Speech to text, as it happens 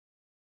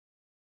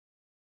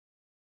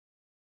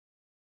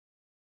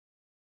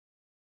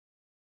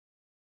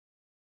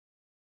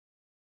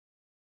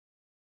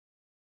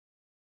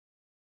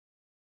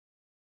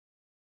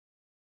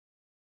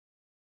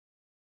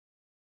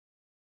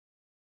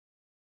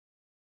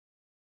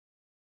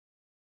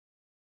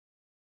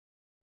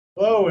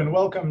Hello and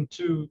welcome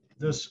to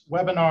this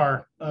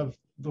webinar of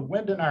the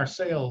Wind in Our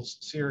Sails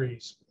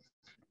series,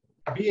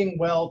 Being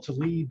Well to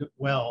Lead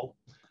Well.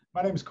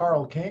 My name is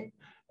Carl King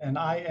and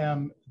I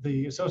am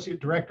the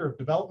Associate Director of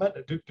Development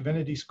at Duke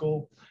Divinity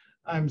School.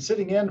 I'm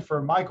sitting in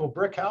for Michael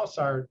Brickhouse,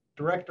 our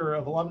Director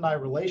of Alumni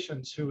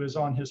Relations, who is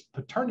on his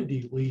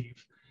paternity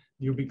leave.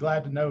 You'll be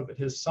glad to know that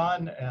his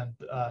son and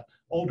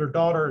older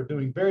daughter are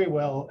doing very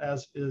well,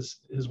 as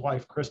is his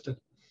wife, Kristen.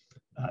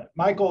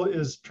 Michael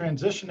is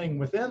transitioning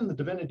within the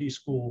Divinity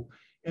School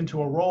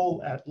into a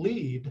role at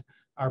LEAD,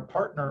 our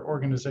partner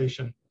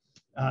organization.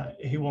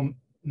 He will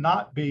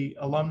not be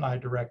alumni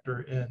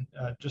director in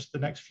just the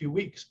next few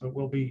weeks, but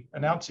we'll be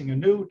announcing a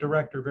new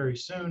director very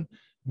soon.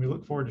 We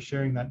look forward to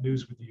sharing that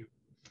news with you.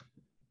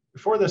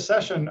 Before this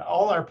session,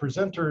 all our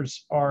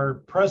presenters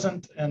are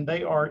present and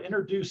they are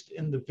introduced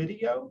in the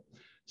video.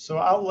 So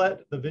I'll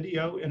let the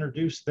video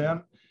introduce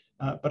them,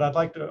 but I'd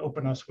like to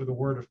open us with a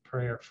word of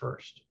prayer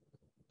first.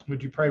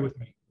 Would you pray with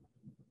me?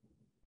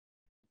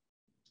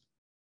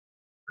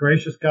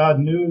 Gracious God,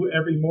 new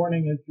every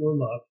morning is your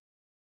love.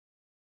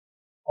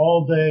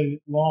 All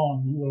day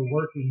long you are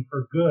working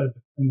for good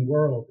in the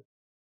world.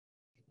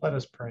 Let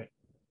us pray.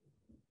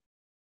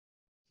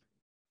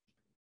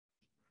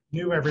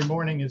 New every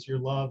morning is your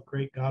love,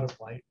 great God of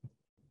light.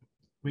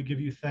 We give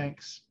you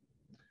thanks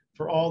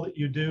for all that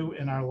you do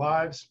in our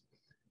lives.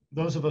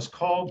 Those of us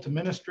called to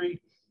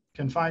ministry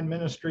can find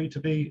ministry to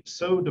be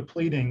so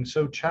depleting,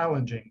 so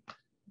challenging.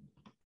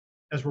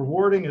 As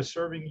rewarding as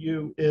serving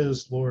you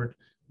is, Lord,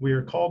 we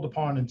are called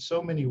upon in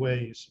so many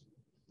ways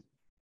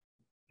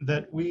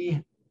that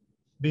we,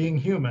 being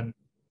human,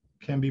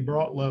 can be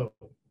brought low.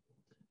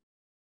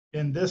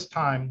 In this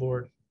time,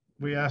 Lord,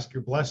 we ask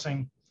your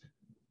blessing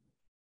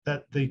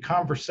that the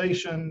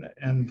conversation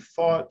and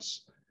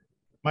thoughts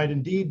might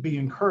indeed be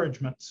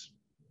encouragements,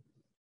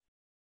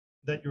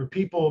 that your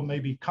people may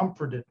be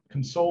comforted,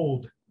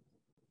 consoled,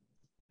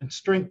 and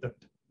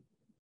strengthened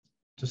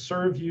to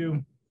serve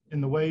you in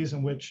the ways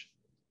in which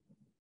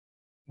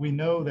we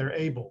know they're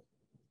able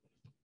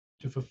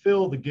to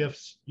fulfill the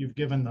gifts you've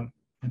given them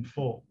in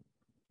full.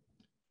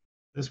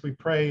 This we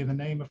pray in the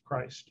name of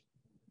Christ.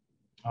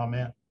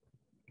 Amen.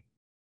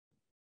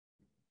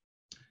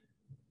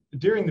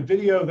 During the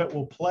video that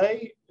will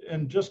play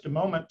in just a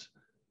moment,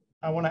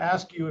 I want to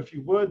ask you, if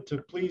you would, to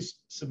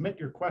please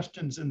submit your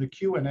questions in the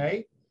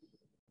Q&A.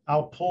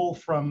 I'll pull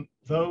from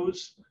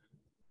those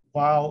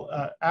while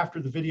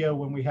after the video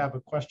when we have a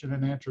question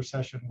and answer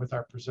session with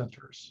our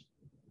presenters.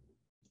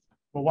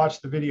 We'll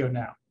watch the video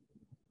now.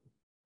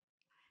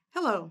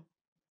 Hello,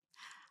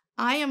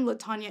 I am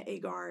LaTanya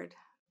Agard,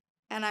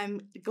 and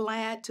I'm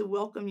glad to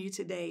welcome you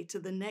today to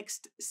the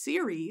next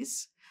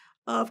series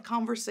of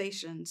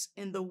conversations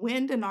in the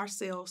Wind in Our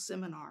Sails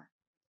seminar.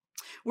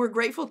 We're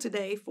grateful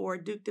today for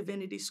Duke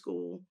Divinity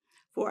School,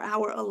 for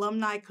our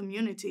alumni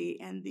community,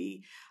 and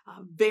the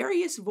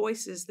various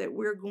voices that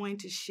we're going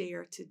to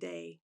share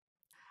today.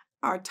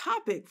 Our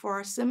topic for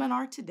our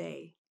seminar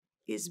today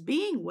is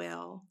Being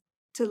Well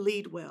to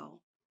Lead Well,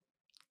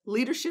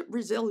 Leadership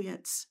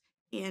Resilience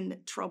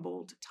in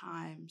Troubled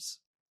Times.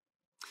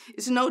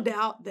 It's no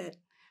doubt that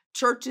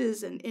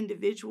churches and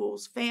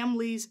individuals,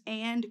 families,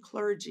 and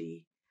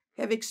clergy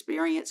have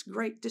experienced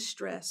great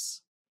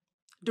distress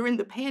during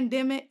the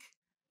pandemic,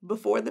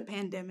 before the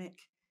pandemic,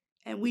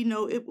 and we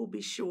know it will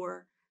be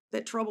sure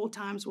that troubled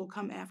times will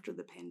come after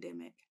the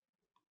pandemic.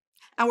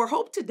 Our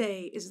hope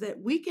today is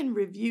that we can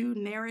review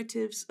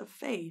narratives of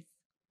faith,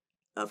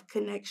 of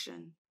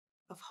connection,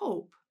 of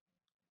hope,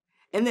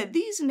 and that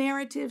these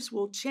narratives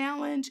will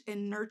challenge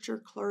and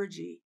nurture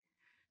clergy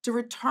to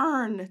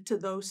return to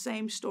those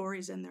same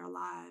stories in their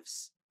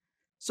lives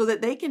so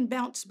that they can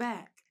bounce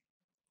back,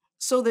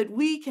 so that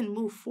we can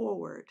move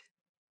forward,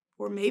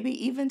 or maybe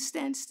even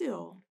stand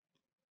still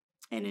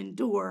and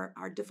endure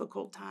our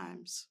difficult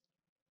times.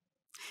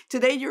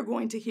 Today, you're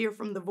going to hear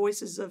from the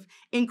voices of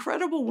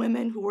incredible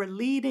women who are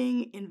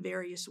leading in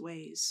various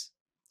ways.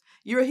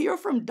 You'll hear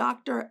from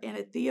Dr.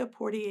 Anethea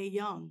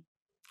Portier-Young,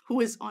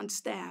 who is on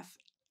staff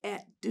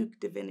at Duke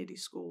Divinity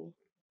School.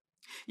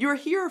 You'll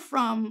hear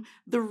from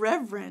the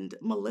Reverend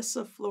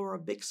Melissa Flora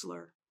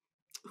Bixler,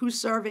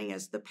 who's serving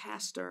as the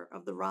pastor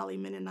of the Raleigh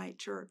Mennonite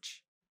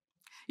Church.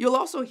 You'll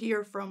also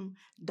hear from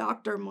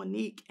Dr.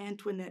 Monique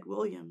Antoinette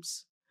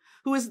Williams,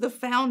 who is the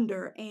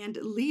founder and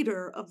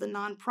leader of the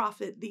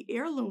nonprofit, the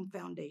Heirloom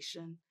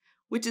Foundation,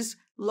 which is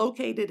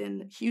located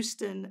in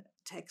Houston,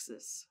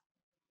 Texas.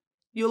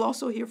 You'll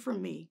also hear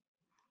from me.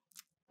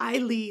 I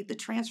lead the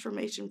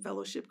Transformation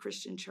Fellowship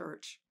Christian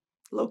Church,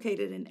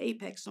 located in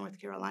Apex, North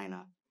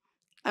Carolina.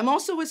 I'm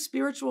also a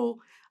spiritual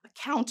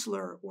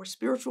counselor or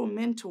spiritual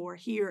mentor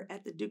here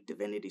at the Duke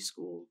Divinity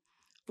School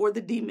for the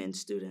D-Min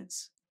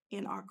students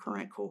in our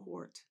current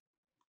cohort.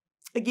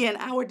 Again,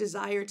 our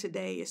desire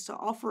today is to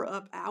offer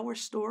up our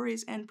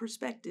stories and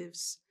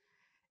perspectives.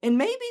 And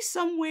maybe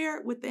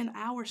somewhere within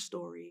our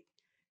story,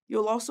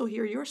 you'll also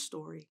hear your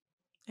story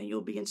and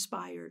you'll be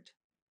inspired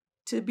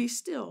to be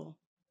still,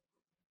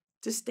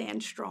 to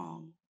stand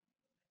strong,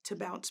 to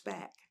bounce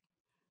back.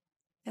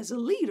 As a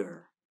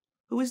leader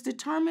who is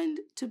determined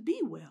to be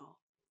well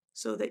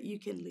so that you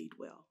can lead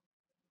well.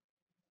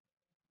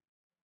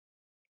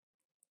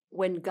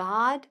 When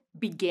God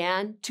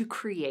began to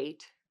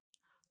create,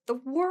 the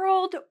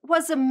world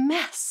was a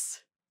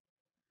mess.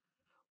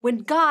 When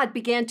God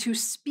began to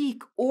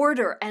speak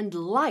order and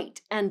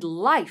light and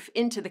life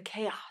into the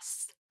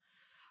chaos,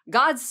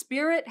 God's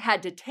Spirit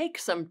had to take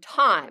some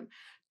time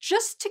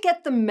just to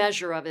get the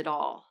measure of it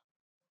all,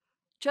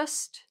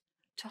 just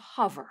to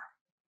hover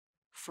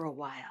for a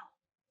while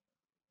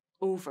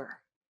over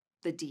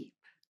the deep.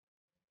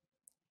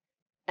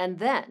 And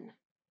then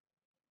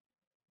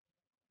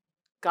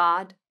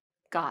God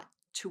got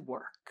to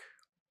work,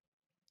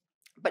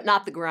 but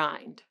not the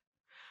grind.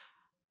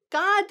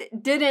 God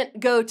didn't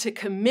go to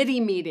committee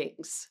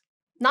meetings,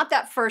 not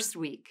that first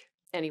week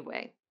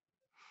anyway.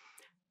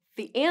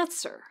 The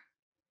answer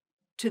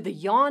to the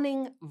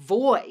yawning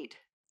void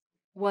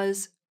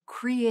was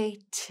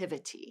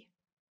creativity.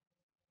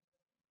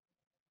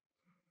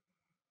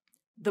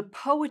 The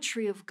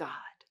poetry of God.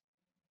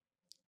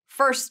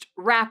 First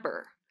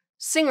rapper,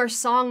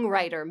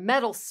 singer-songwriter,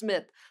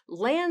 metalsmith,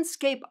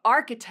 landscape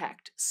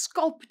architect,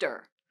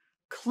 sculptor,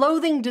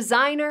 clothing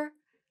designer,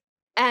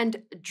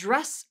 and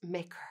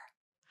dressmaker.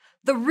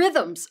 The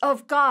rhythms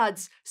of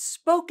God's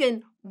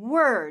spoken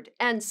word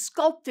and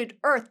sculpted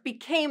earth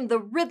became the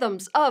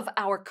rhythms of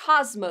our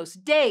cosmos,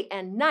 day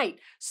and night,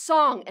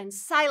 song and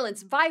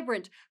silence,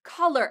 vibrant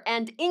color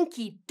and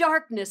inky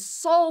darkness,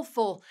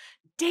 soulful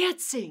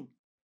dancing,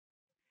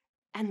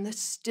 and the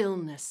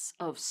stillness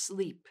of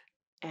sleep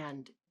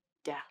and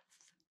death.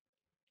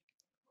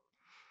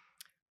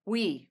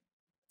 We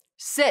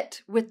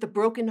sit with the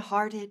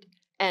brokenhearted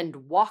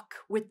and walk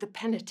with the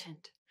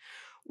penitent.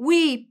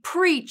 We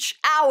preach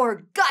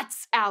our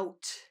guts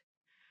out.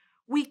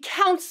 We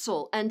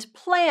counsel and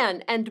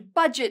plan and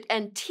budget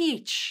and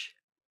teach.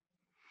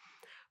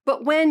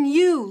 But when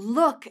you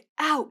look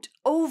out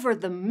over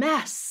the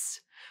mess,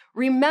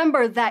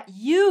 remember that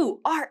you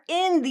are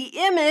in the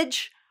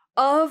image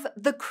of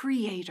the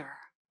Creator.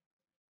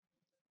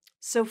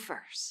 So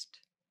first,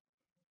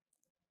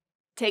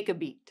 take a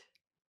beat.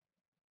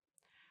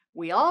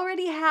 We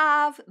already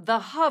have the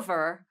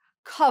hover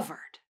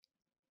covered.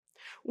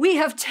 We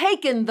have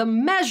taken the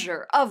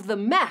measure of the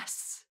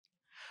mess.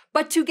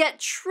 But to get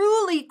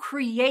truly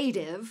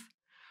creative,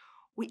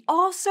 we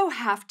also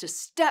have to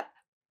step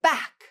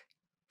back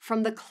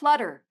from the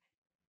clutter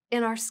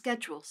in our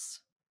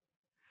schedules.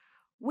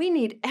 We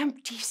need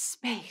empty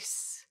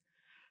space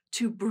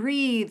to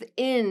breathe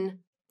in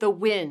the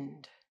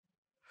wind.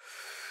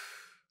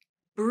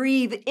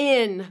 Breathe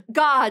in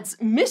God's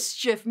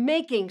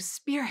mischief-making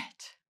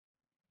spirit.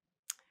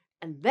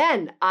 And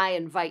then I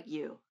invite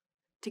you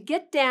to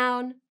get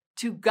down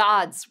to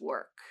God's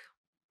work,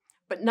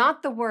 but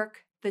not the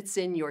work that's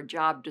in your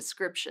job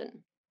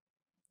description.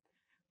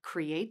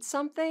 Create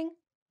something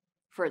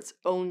for its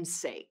own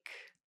sake.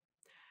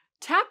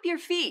 Tap your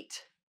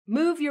feet,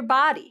 move your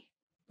body,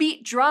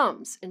 beat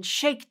drums and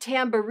shake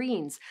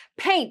tambourines,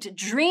 paint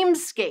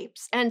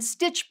dreamscapes and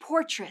stitch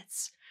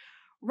portraits,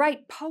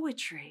 write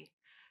poetry,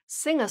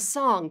 sing a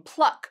song,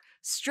 pluck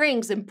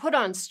strings and put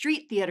on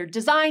street theater,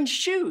 design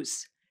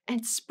shoes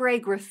and spray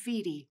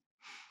graffiti.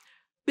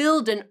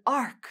 Build an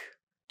ark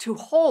to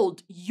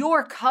hold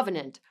your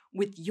covenant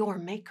with your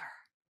Maker.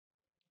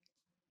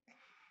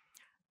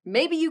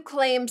 Maybe you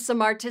claim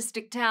some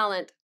artistic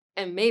talent,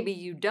 and maybe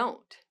you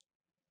don't.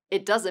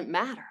 It doesn't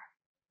matter.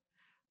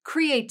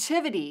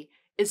 Creativity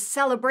is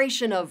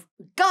celebration of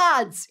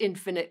God's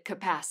infinite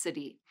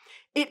capacity.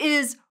 It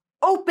is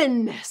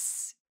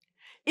openness.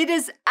 It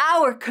is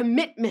our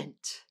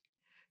commitment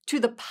to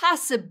the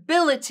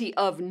possibility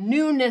of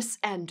newness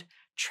and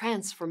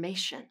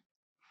transformation.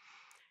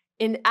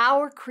 In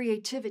our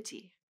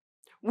creativity,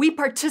 we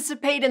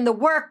participate in the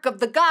work of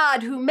the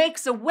God who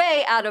makes a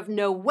way out of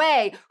no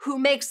way, who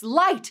makes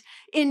light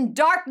in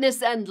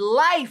darkness and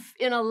life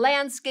in a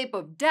landscape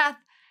of death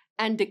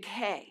and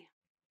decay.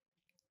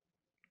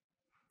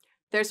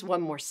 There's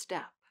one more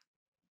step.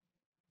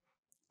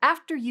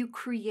 After you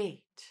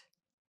create,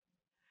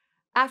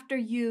 after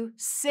you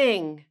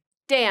sing,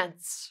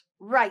 dance,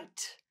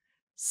 write,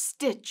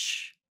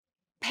 stitch,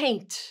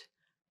 paint,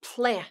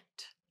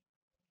 plant,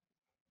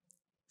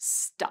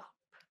 stop.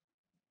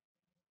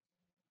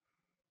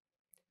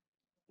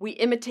 We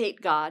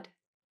imitate God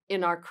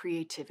in our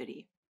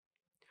creativity.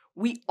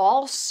 We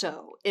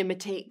also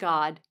imitate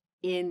God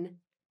in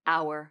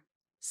our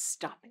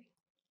stopping.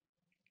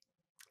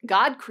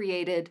 God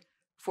created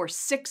for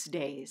 6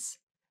 days,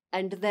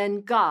 and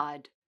then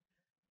God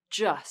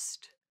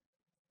just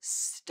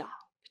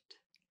stopped.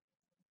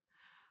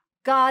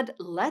 God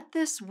let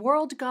this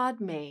world God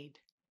made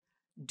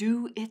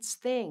do its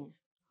thing,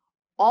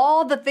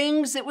 all the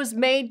things it was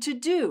made to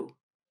do.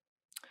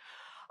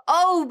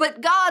 Oh,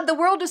 but God, the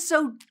world is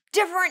so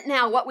different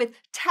now. What with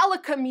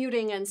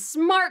telecommuting and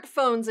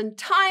smartphones and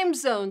time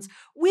zones,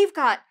 we've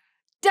got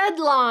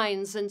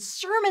deadlines and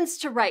sermons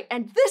to write,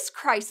 and this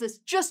crisis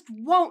just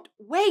won't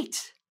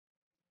wait.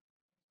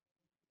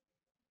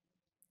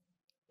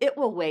 It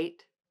will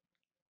wait.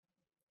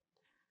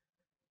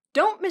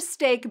 Don't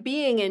mistake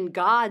being in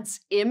God's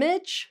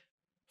image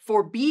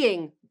for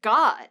being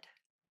God.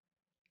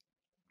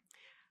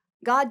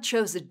 God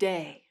chose a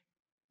day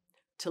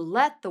to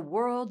let the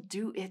world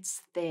do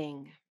its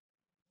thing.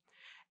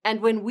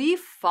 And when we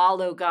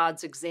follow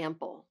God's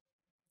example,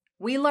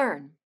 we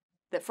learn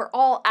that for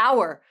all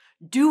our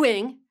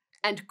doing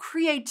and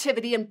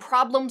creativity and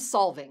problem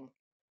solving,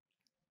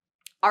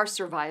 our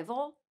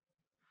survival,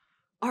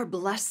 our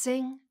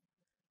blessing,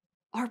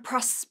 our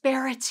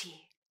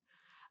prosperity,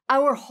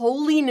 our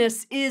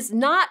holiness is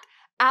not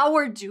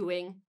our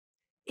doing,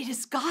 it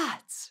is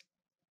God's.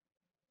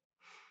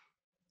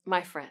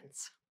 My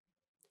friends,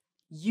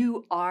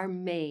 you are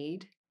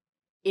made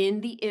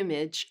in the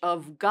image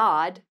of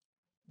God,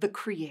 the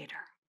Creator,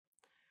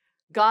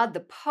 God,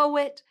 the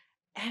poet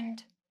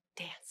and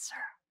dancer.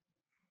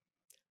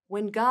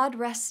 When God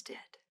rested,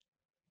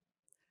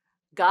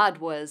 God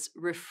was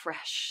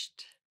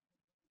refreshed.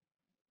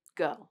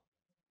 Go,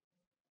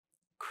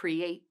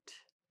 create,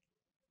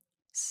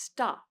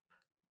 stop,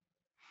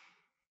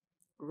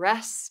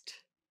 rest,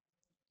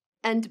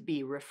 and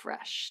be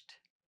refreshed.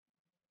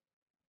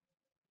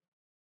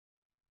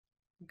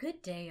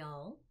 Good day,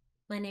 all.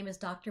 My name is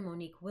Dr.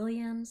 Monique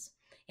Williams,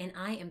 and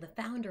I am the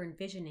founder and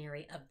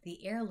visionary of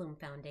the Heirloom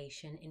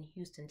Foundation in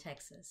Houston,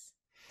 Texas.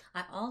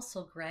 I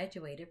also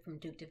graduated from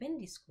Duke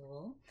Divinity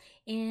School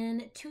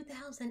in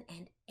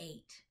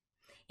 2008.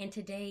 And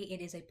today it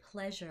is a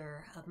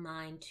pleasure of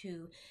mine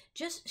to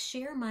just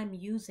share my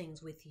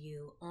musings with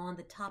you on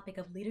the topic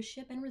of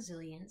leadership and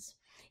resilience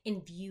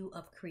in view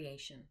of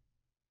creation.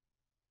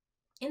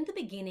 In the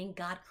beginning,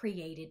 God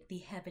created the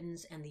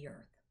heavens and the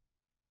earth.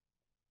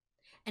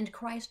 And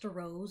Christ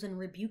arose and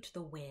rebuked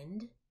the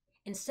wind,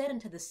 and said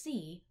unto the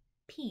sea,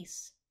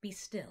 Peace, be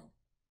still.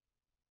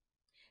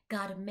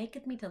 God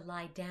maketh me to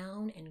lie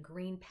down in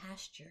green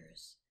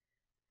pastures.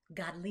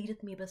 God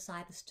leadeth me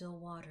beside the still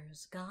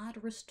waters. God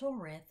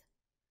restoreth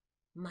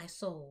my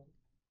soul.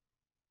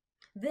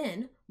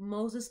 Then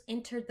Moses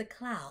entered the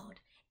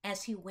cloud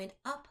as he went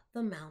up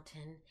the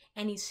mountain,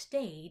 and he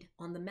stayed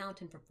on the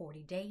mountain for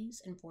 40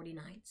 days and 40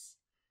 nights.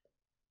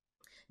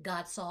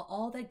 God saw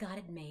all that God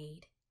had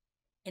made,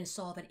 and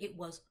saw that it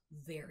was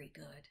very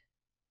good.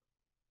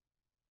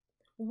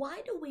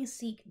 Why do we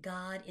seek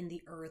God in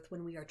the earth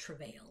when we are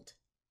travailed?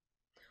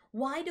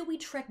 Why do we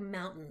trek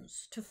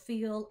mountains to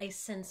feel a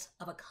sense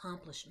of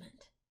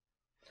accomplishment?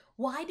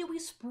 Why do we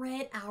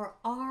spread our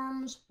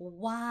arms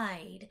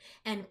wide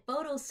and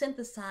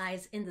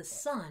photosynthesize in the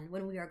sun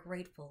when we are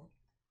grateful?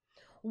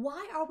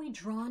 Why are we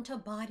drawn to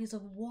bodies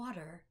of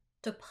water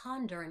to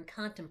ponder and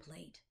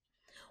contemplate?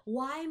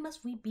 Why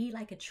must we be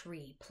like a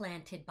tree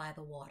planted by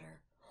the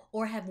water,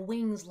 or have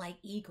wings like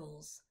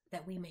eagles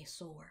that we may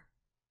soar?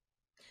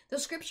 The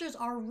scriptures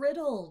are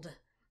riddled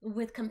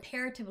with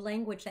comparative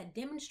language that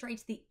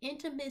demonstrates the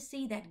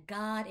intimacy that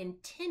God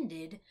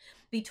intended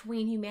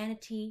between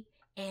humanity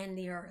and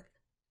the earth.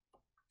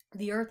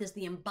 The earth is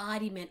the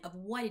embodiment of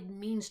what it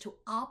means to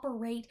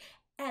operate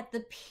at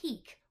the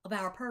peak of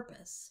our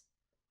purpose,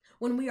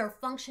 when we are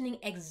functioning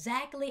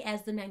exactly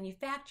as the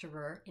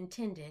manufacturer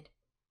intended,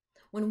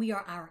 when we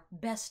are our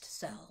best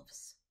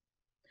selves.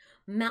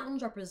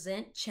 Mountains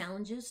represent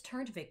challenges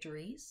turned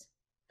victories.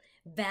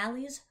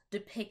 Valleys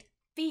depict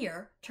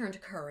fear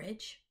turned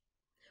courage.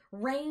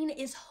 Rain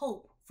is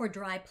hope for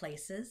dry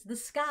places. The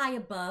sky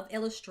above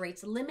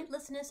illustrates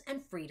limitlessness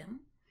and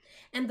freedom.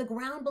 And the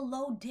ground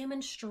below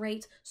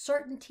demonstrates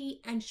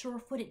certainty and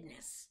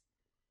sure-footedness.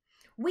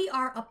 We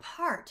are a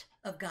part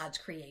of God's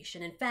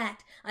creation. In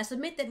fact, I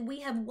submit that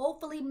we have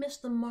woefully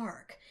missed the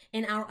mark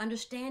in our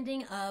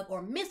understanding of,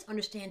 or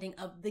misunderstanding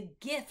of, the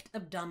gift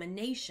of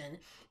domination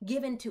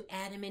given to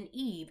Adam and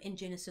Eve in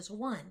Genesis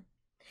 1.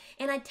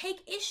 And I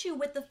take issue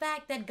with the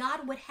fact that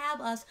God would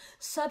have us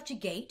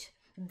subjugate,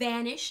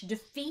 vanish,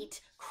 defeat,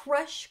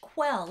 crush,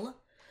 quell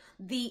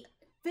the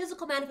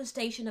physical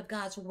manifestation of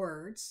God's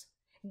words,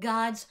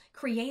 God's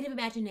creative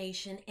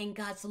imagination, and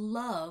God's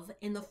love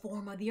in the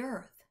form of the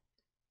earth.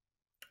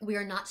 We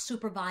are not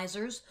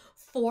supervisors,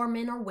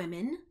 foremen or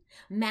women,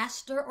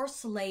 master or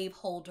slave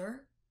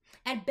holder.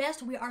 At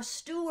best, we are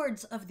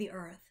stewards of the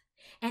earth,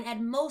 and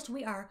at most,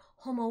 we are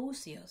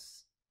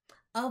homoousios,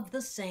 of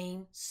the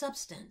same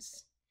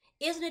substance.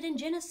 Isn't it in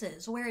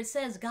Genesis where it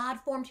says God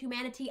formed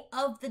humanity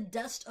of the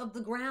dust of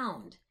the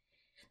ground?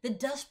 The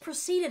dust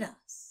preceded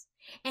us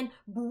and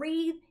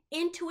breathed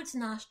into its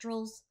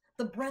nostrils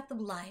the breath of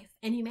life,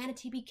 and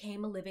humanity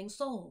became a living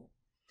soul.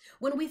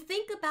 When we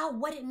think about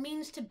what it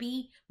means to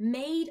be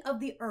made of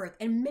the earth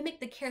and mimic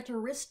the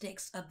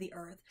characteristics of the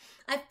earth,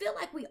 I feel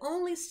like we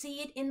only see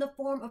it in the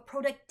form of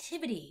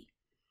productivity.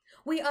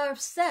 We are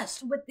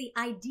obsessed with the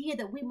idea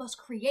that we must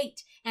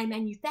create and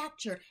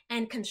manufacture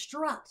and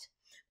construct,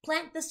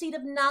 plant the seed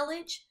of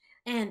knowledge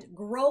and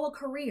grow a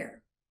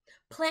career,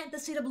 plant the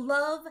seed of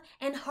love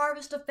and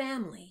harvest a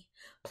family,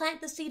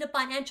 plant the seed of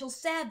financial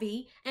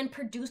savvy and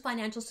produce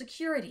financial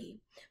security,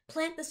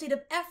 plant the seed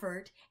of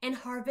effort and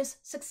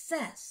harvest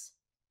success.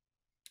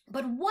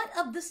 But what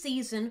of the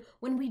season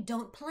when we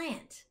don't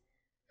plant?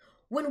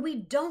 When we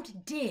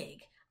don't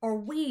dig or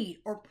weed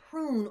or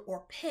prune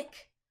or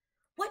pick,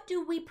 what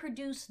do we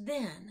produce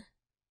then?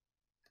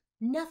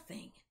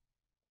 Nothing.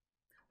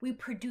 We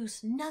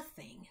produce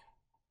nothing.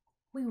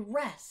 We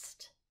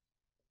rest.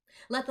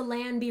 Let the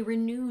land be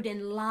renewed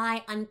and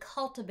lie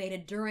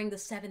uncultivated during the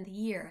 7th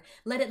year.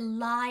 Let it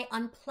lie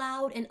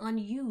unplowed and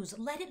unused.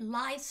 Let it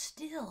lie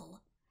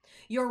still.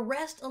 Your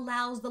rest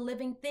allows the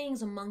living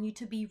things among you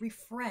to be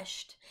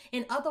refreshed.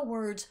 In other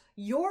words,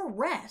 your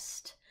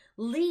rest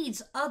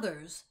leads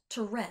others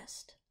to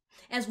rest.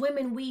 As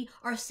women, we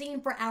are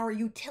seen for our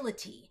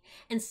utility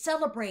and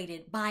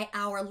celebrated by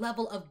our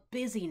level of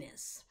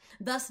busyness,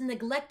 thus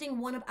neglecting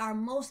one of our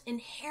most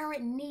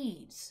inherent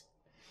needs.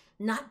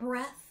 Not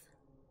breath,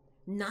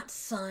 not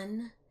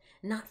sun,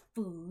 not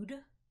food,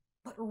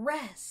 but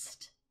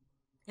rest.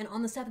 And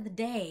on the 7th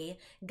day,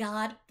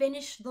 God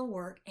finished the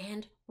work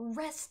and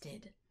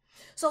rested.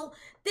 So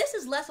this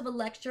is less of a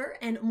lecture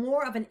and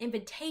more of an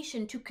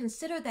invitation to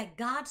consider that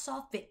God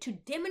saw fit to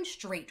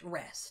demonstrate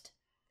rest,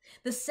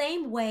 the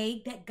same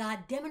way that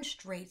God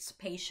demonstrates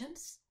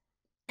patience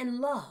and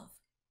love.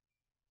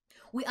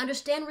 We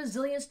understand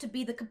resilience to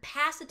be the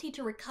capacity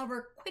to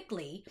recover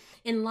quickly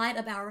in light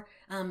of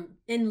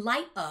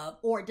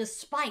or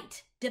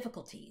despite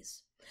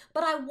difficulties.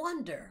 But I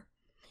wonder,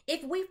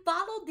 if we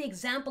followed the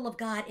example of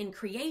God in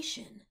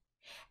creation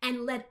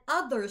and let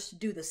others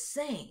do the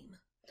same,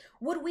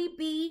 would we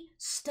be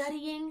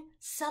studying,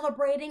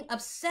 celebrating,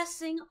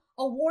 obsessing,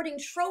 awarding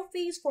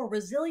trophies for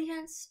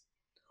resilience?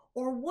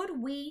 Or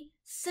would we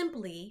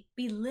simply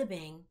be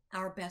living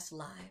our best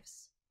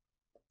lives?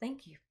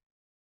 Thank you.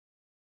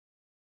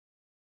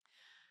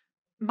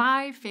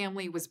 My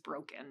family was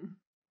broken,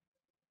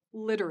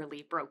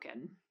 literally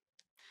broken.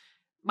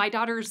 My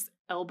daughter's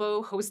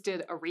elbow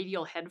hosted a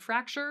radial head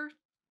fracture.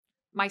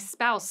 My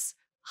spouse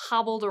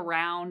hobbled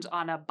around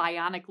on a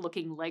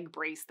bionic-looking leg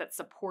brace that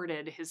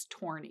supported his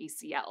torn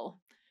ACL.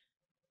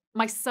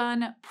 My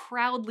son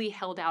proudly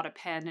held out a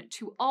pen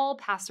to all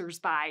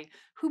passersby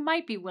who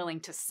might be willing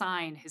to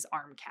sign his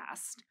arm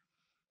cast.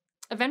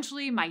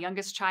 Eventually, my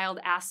youngest child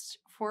asked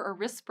for a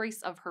wrist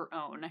brace of her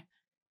own.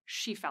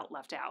 She felt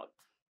left out.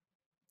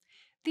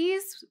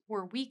 These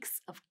were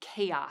weeks of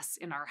chaos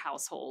in our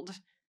household.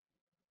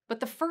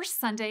 But the first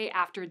Sunday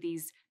after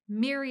these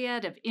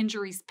myriad of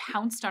injuries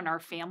pounced on our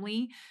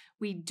family,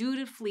 we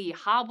dutifully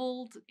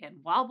hobbled and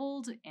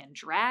wobbled and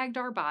dragged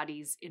our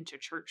bodies into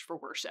church for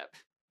worship.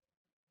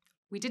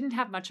 We didn't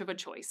have much of a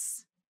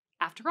choice.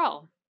 After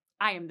all,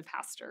 I am the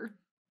pastor.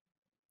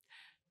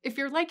 If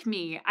you're like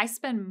me, I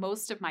spend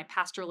most of my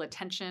pastoral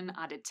attention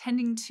on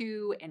attending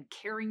to and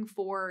caring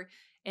for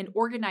and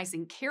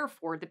organizing care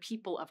for the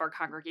people of our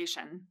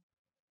congregation.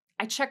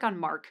 I check on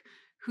Mark,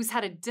 who's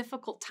had a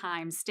difficult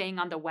time staying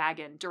on the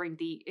wagon during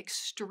the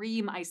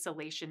extreme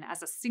isolation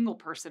as a single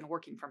person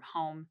working from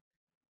home.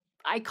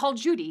 I call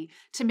Judy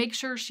to make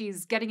sure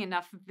she's getting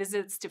enough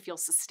visits to feel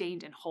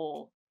sustained and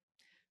whole.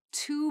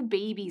 2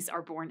 babies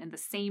are born in the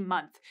same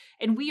month,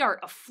 and we are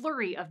a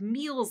flurry of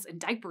meals and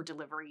diaper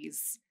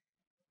deliveries.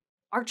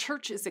 Our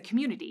church is a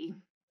community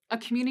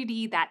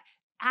that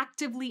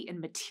actively and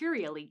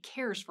materially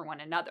cares for one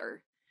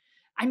another.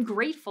 I'm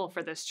grateful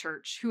for this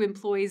church who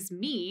employs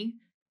me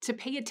to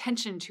pay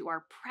attention to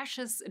our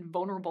precious and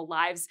vulnerable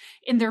lives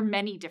in their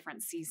many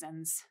different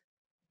seasons.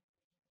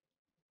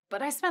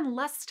 But I spend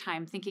less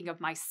time thinking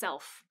of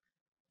myself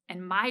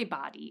and my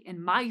body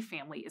and my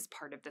family as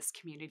part of this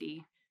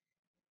community.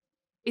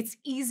 It's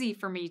easy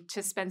for me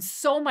to spend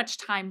so much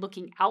time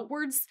looking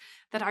outwards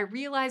that I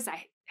realize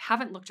I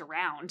haven't looked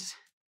around.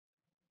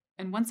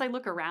 And once I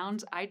look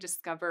around, I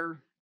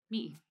discover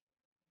me.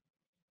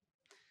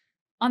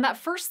 On that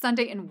first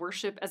Sunday in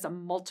worship as a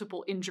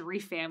multiple injury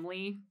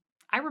family,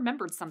 I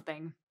remembered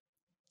something.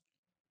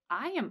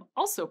 I am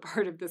also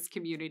part of this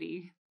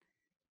community.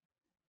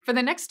 For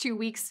the next 2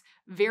 weeks,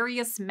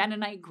 various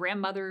Mennonite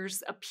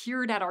grandmothers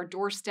appeared at our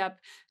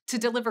doorstep to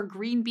deliver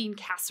green bean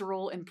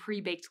casserole and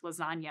pre-baked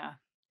lasagna.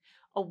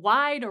 A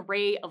wide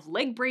array of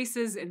leg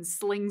braces and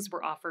slings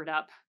were offered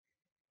up.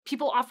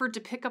 People offered to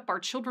pick up our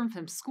children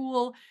from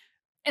school,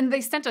 and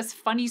they sent us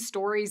funny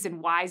stories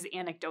and wise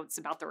anecdotes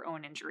about their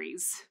own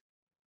injuries.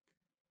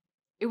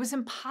 It was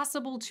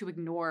impossible to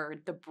ignore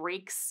the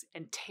breaks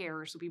and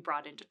tears we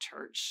brought into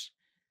church.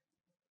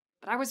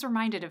 But I was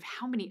reminded of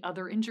how many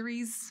other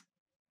injuries,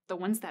 the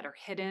ones that are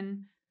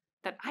hidden,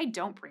 that I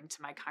don't bring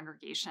to my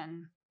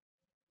congregation.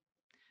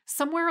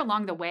 Somewhere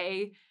along the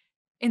way,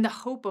 in the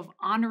hope of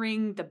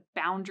honoring the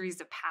boundaries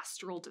of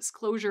pastoral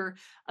disclosure,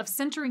 of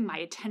centering my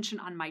attention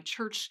on my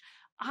church,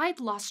 I'd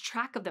lost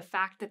track of the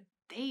fact that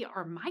they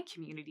are my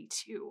community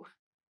too.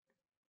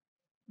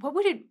 What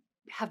would it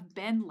have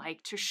been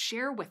like to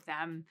share with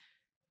them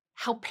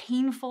how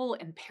painful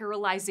and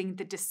paralyzing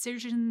the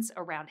decisions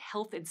around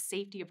health and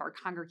safety of our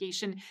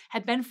congregation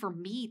had been for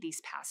me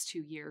these past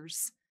 2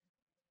 years?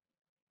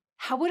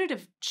 How would it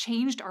have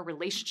changed our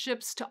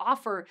relationships to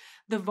offer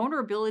the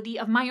vulnerability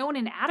of my own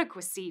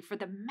inadequacy for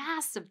the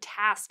massive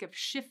task of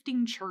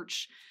shifting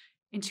church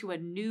into a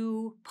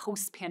new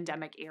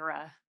post-pandemic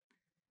era?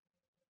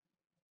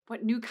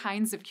 What new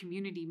kinds of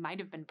community might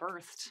have been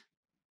birthed?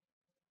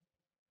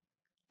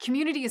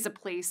 Community is a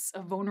place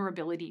of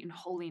vulnerability and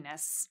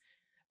holiness.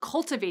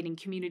 Cultivating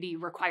community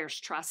requires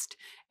trust,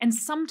 and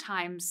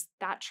sometimes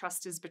that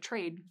trust is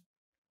betrayed.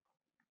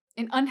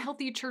 In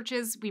unhealthy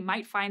churches, we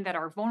might find that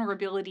our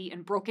vulnerability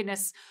and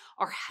brokenness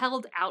are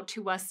held out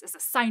to us as a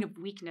sign of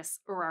weakness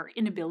or our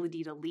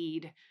inability to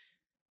lead.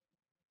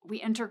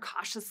 We enter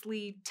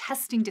cautiously,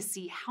 testing to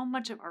see how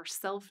much of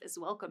ourself is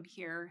welcome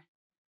here.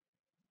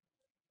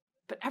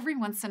 But every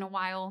once in a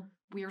while,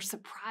 we are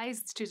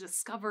surprised to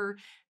discover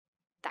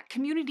that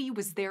community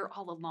was there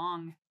all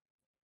along,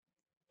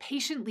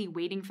 patiently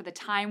waiting for the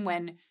time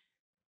when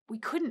we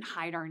couldn't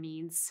hide our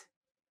needs,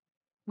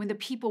 when the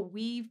people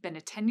we've been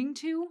attending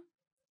to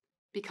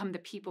become the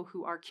people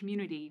who are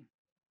community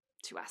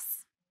to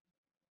us.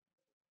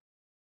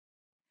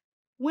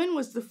 When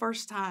was the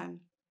first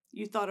time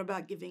you thought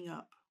about giving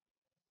up?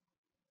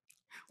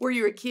 Were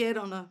you a kid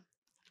on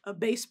a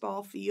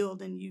baseball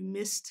field and you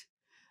missed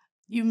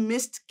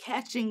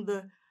catching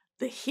the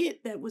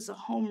hit that was a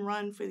home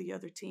run for the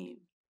other team?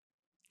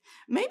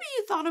 Maybe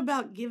you thought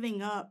about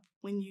giving up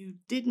when you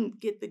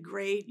didn't get the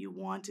grade you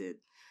wanted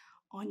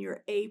on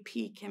your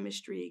AP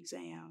chemistry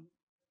exam.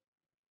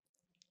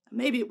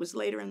 Maybe it was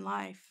later in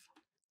life.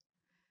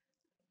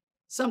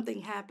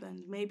 Something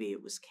happened. Maybe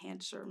it was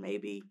cancer.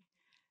 Maybe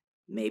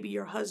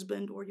your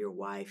husband or your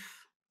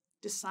wife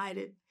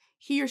decided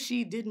he or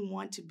she didn't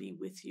want to be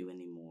with you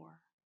anymore.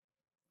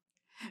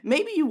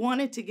 Maybe you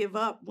wanted to give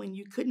up when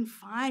you couldn't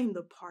find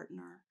the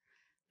partner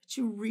that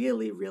you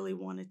really, really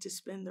wanted to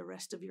spend the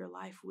rest of your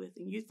life with.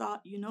 And you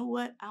thought, you know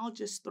what? I'll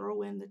just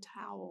throw in the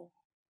towel.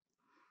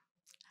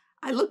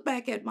 I look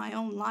back at my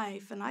own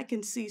life and I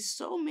can see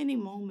so many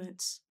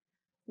moments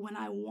when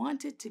I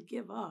wanted to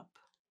give up.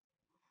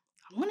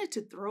 I wanted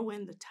to throw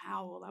in the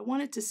towel. I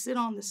wanted to sit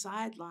on the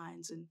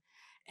sidelines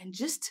and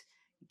just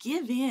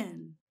give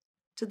in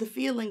to the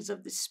feelings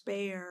of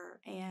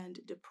despair and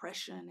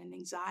depression and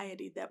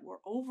anxiety that were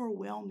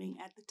overwhelming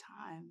at the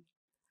time.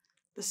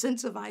 The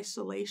sense of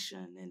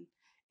isolation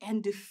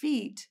and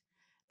defeat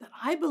that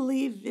I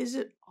believe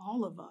visit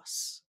all of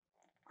us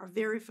are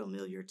very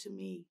familiar to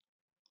me.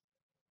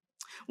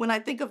 When I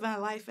think of my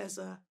life as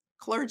a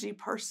clergy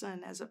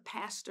person, as a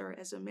pastor,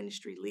 as a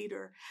ministry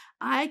leader,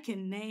 I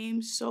can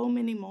name so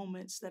many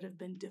moments that have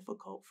been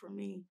difficult for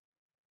me.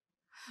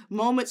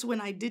 Moments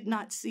when I did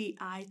not see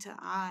eye to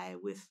eye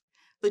with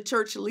the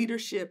church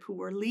leadership who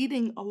were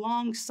leading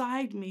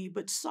alongside me,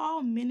 but saw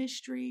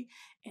ministry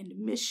and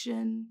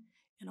mission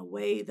in a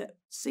way that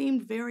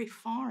seemed very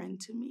foreign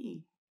to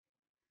me.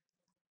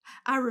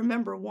 I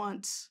remember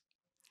once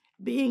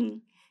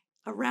being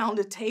around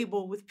a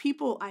table with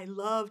people I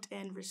loved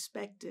and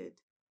respected,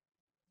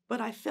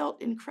 but I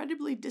felt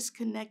incredibly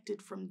disconnected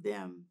from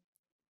them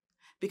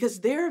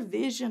because their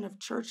vision of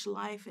church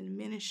life and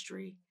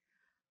ministry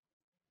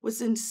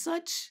was in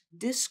such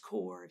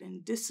discord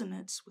and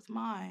dissonance with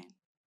mine.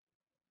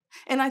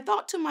 And I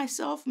thought to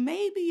myself,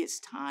 maybe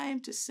it's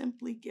time to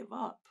simply give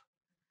up.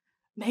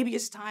 Maybe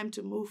it's time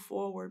to move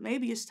forward.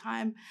 Maybe it's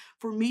time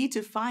for me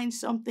to find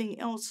something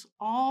else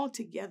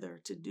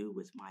altogether to do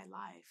with my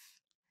life.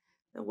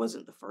 That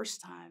wasn't the first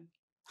time,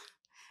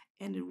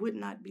 and it would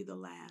not be the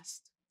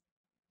last.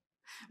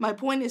 My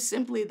point is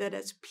simply that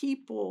as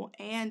people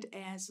and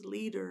as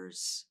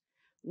leaders,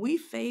 we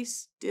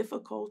face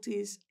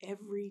difficulties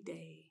every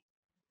day.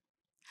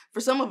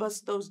 For some of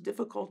us, those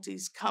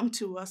difficulties come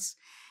to us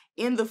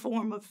in the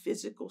form of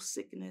physical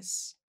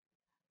sickness.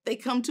 They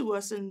come to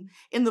us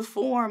in the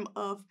form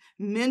of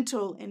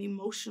mental and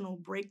emotional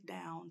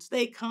breakdowns.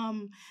 They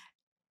come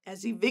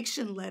as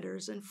eviction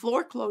letters and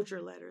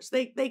foreclosure letters.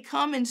 They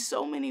come in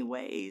so many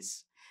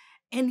ways.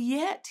 And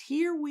yet,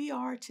 here we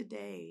are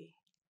today.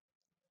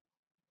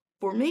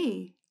 For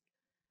me,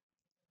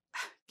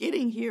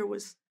 getting here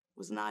was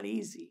not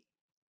easy.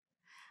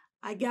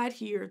 I got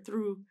here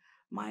through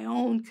my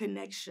own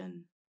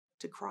connection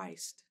to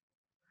Christ.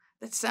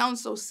 That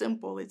sounds so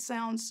simple. It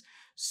sounds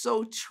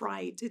so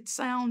trite. It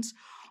sounds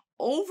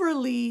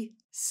overly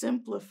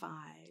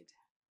simplified,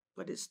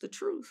 but it's the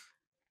truth.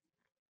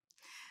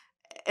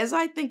 As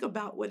I think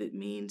about what it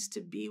means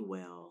to be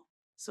well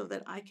so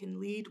that I can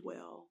lead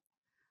well,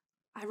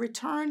 I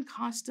return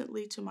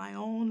constantly to my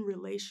own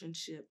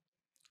relationship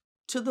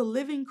to the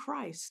living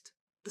Christ,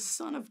 the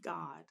Son of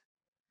God,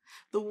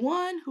 the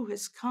one who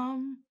has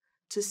come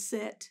to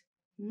set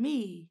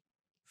me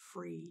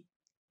free.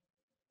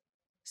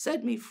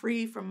 Set me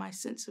free from my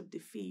sense of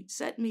defeat.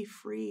 Set me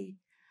free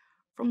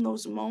from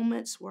those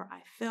moments where I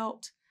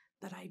felt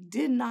that I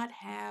did not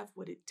have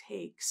what it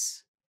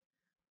takes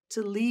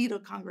to lead a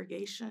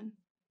congregation,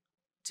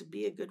 to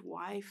be a good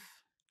wife,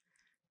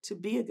 to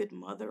be a good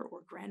mother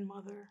or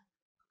grandmother,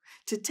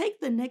 to take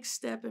the next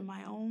step in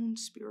my own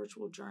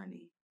spiritual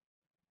journey.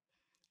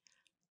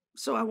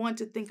 So I want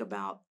to think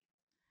about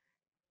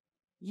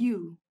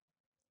you,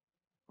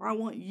 or I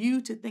want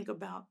you to think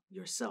about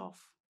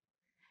yourself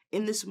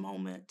in this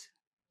moment.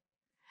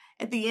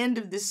 At the end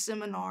of this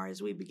seminar,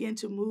 as we begin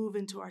to move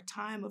into our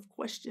time of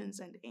questions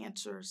and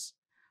answers,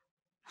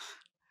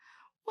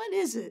 what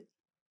is it?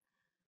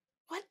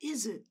 What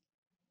is it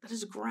that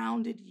has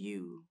grounded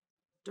you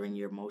during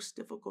your most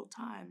difficult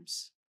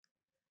times.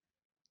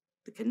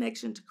 The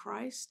connection to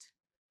Christ,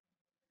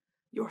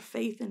 your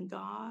faith in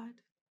God,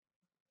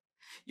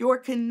 your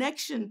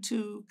connection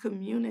to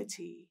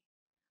community,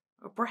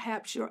 or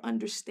perhaps your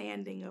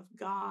understanding of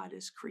God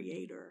as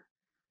creator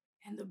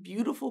and the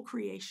beautiful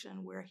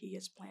creation where he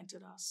has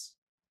planted us.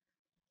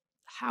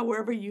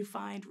 However you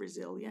find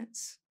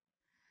resilience,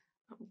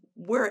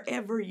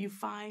 wherever you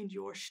find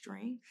your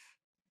strength,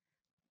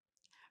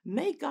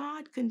 may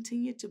God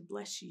continue to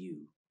bless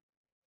you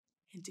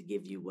and to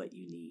give you what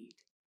you need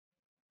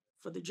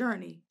for the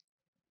journey,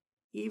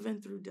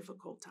 even through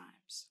difficult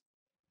times.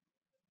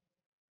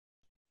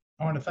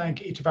 I want to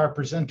thank each of our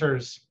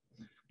presenters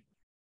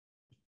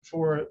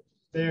for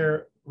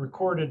their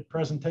recorded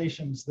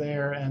presentations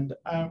there. And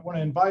I want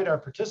to invite our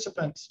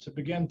participants to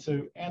begin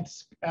to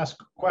ask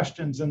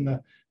questions in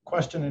the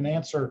question and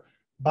answer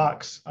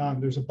box.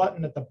 There's a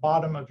button at the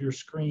bottom of your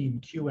screen,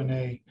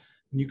 Q&A,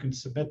 and you can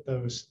submit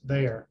those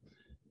there.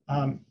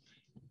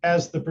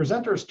 As the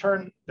presenters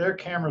turn their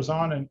cameras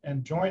on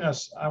and join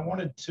us, I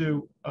wanted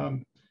to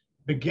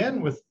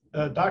begin with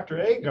Dr.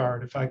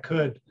 Agard, if I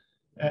could.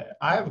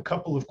 I have a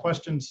couple of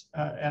questions,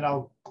 and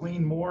I'll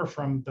glean more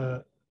from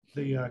the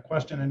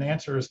question and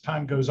answer as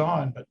time goes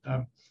on,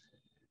 but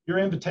your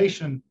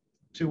invitation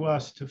to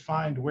us to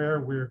find where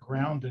we're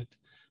grounded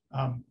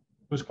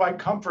was quite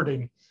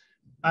comforting.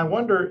 I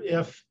wonder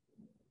if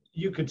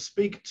you could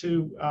speak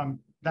to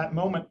that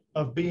moment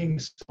of being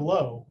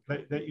slow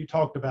that you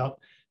talked about.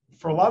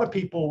 For a lot of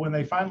people, when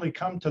they finally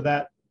come to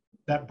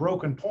that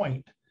broken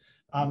point,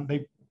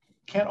 they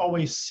can't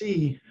always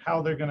see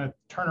how they're going to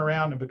turn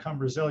around and become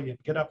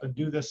resilient, get up and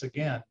do this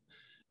again.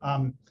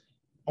 I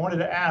wanted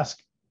to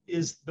ask,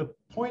 is the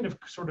point of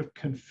sort of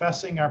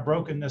confessing our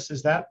brokenness,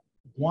 is that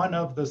one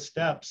of the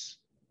steps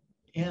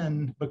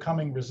in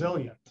becoming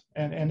resilient?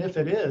 And if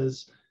it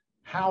is,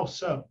 how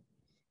so?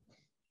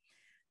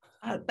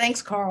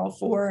 Thanks, Carl,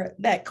 for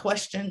that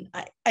question.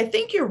 I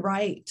think you're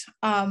right.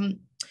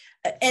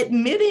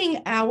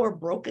 Admitting our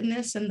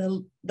brokenness and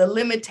the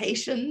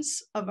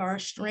limitations of our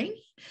strength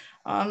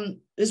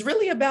is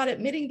really about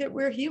admitting that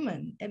we're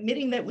human,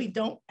 admitting that we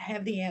don't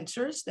have the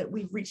answers, that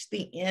we've reached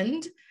the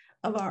end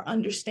of our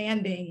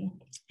understanding.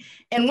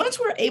 And once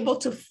we're able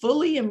to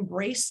fully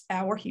embrace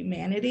our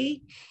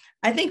humanity,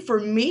 I think for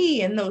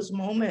me in those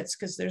moments,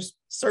 because there's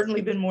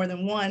certainly been more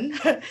than one,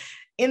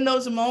 in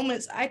those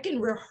moments, I can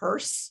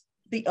rehearse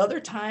the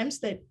other times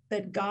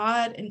that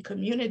God and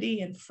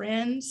community and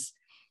friends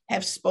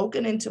have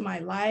spoken into my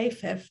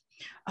life, have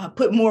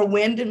put more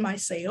wind in my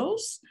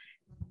sails.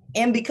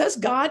 And because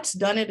God's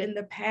done it in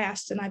the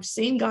past, and I've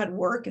seen God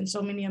work in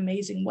so many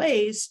amazing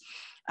ways,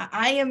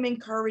 I am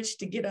encouraged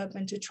to get up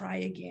and to try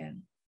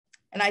again.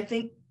 And I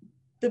think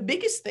the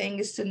biggest thing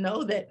is to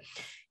know that,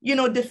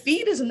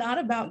 defeat is not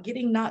about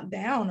getting knocked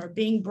down or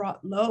being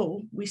brought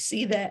low. We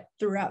see that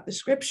throughout the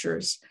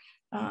scriptures.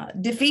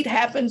 Defeat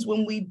happens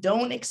when we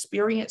don't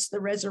experience the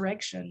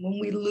resurrection, when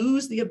we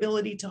lose the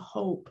ability to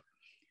hope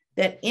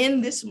that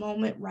in this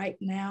moment right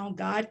now,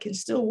 God can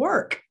still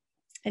work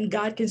and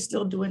God can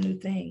still do a new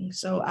thing.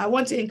 So I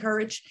want to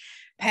encourage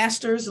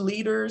pastors,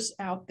 leaders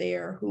out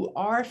there who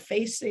are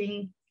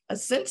facing a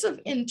sense of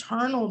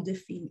internal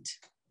defeat,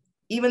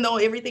 even though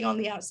everything on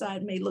the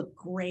outside may look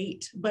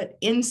great, but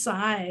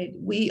inside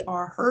we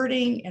are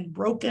hurting and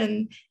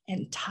broken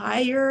and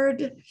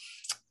tired,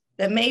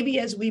 that maybe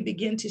as we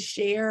begin to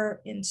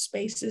share in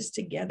spaces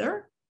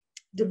together,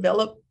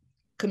 develop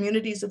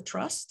communities of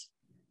trust,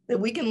 that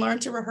we can learn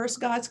to rehearse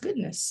God's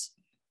goodness.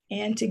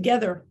 And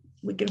together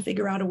we can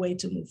figure out a way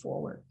to move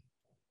forward.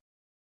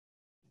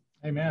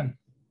 Amen.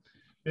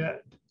 Yeah,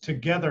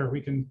 together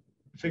we can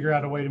figure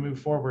out a way to move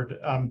forward.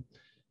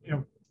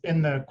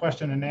 In the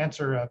question and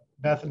answer,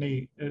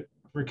 Bethany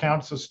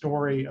recounts a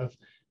story of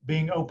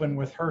being open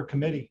with her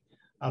committee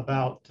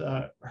about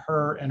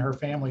her and her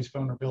family's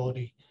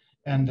vulnerability,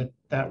 and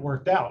that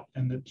worked out,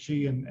 and that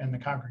she and the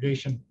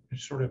congregation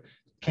sort of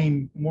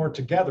came more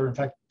together. In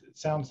fact, it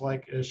sounds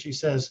like, as she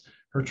says,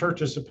 her church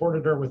has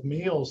supported her with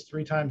meals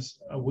 3 times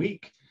a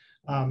week.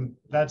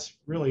 That's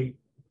really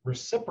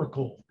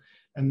reciprocal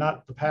and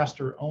not the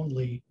pastor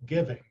only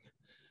giving.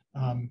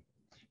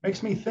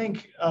 Makes me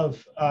think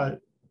of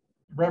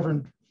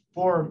Reverend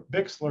Flora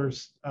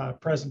Bixler's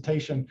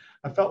presentation.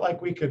 I felt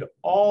like we could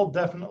all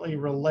definitely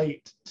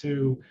relate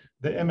to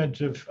the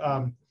image of,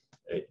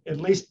 at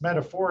least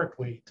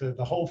metaphorically, to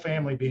the whole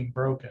family being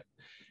broken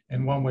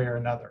in one way or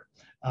another.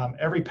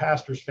 Every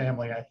pastor's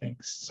family, I think,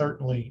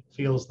 certainly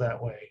feels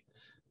that way.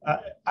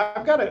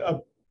 I've got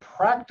a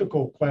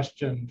practical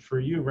question for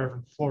you,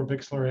 Reverend Flora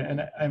Bixler,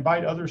 and I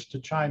invite others to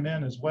chime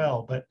in as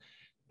well. But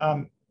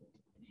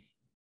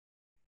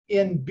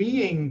in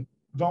being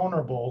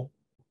vulnerable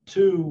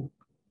to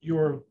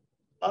your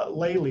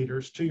lay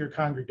leaders, to your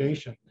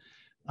congregation,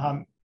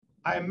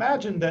 I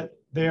imagine that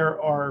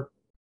there are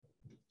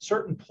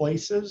certain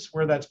places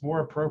where that's more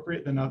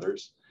appropriate than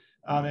others.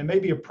 And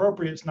maybe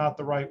appropriate is not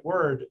the right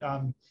word.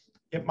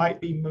 It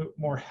might be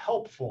more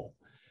helpful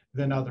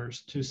than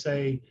others to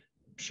say,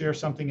 share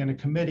something in a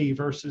committee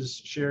versus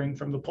sharing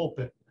from the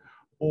pulpit,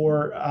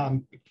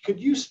 Or could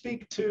you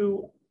speak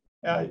to,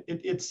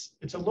 it's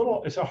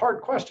a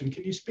hard question.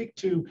 Can you speak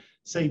to,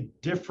 say,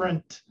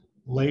 different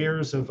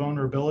layers of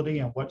vulnerability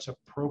and what's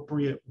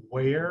appropriate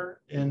where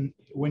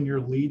when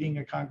you're leading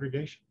a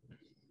congregation?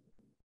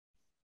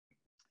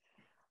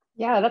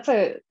 Yeah, that's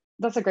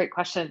a great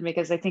question,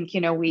 because I think,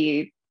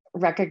 we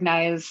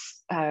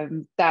recognize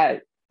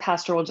that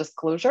pastoral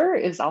disclosure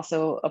is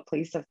also a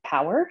place of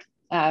power.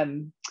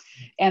 And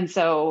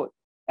so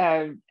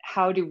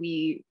how do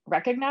we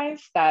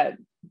recognize that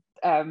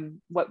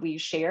what we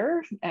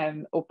share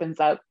opens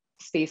up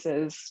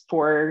spaces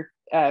for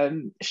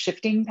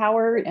shifting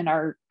power in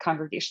our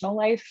congregational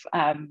life?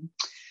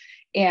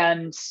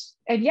 And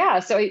yeah,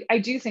 so I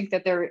do think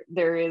that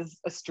there is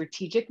a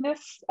strategicness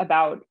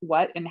about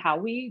what and how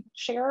we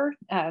share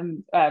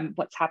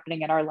what's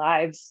happening in our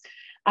lives.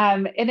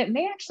 And it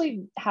may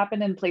actually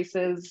happen in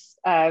places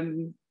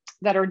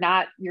that are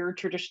not your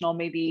traditional,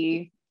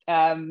 maybe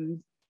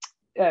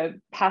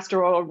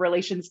pastoral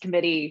relations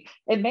committee.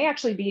 It may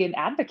actually be an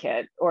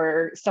advocate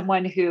or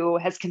someone who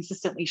has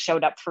consistently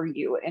showed up for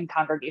you in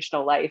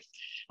congregational life,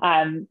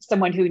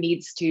 someone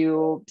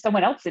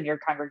else in your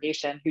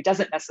congregation who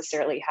doesn't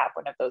necessarily have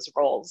one of those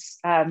roles.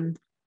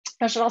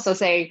 I should also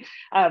say,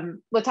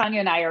 LaTanya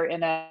and I are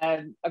in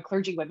a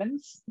clergy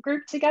women's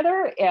group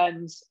together,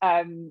 and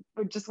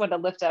we just want to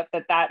lift up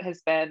that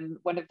has been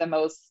one of the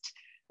most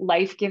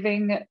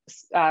life-giving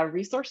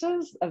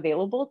resources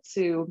available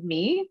to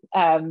me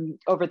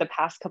over the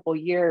past couple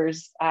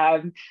years,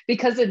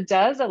 because it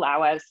does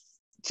allow us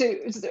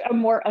to a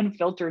more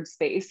unfiltered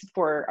space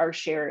for our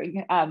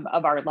sharing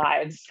of our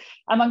lives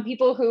among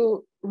people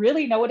who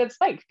really know what it's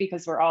like,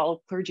 because we're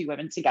all clergy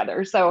women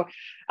together. So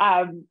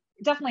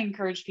definitely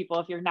encourage people,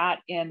 if you're not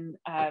in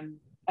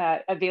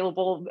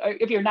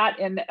if you're not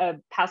in a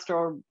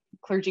pastoral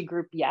clergy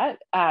group yet,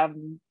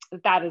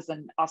 that is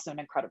also an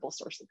incredible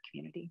source of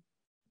community.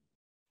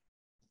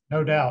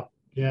 No doubt.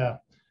 Yeah.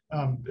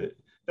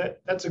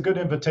 That's a good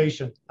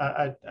invitation.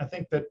 I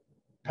think that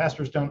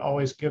pastors don't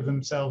always give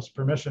themselves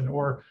permission,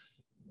 or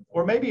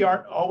maybe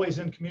aren't always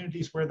in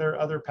communities where there are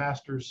other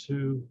pastors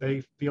who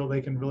they feel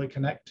they can really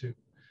connect to.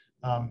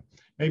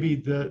 Maybe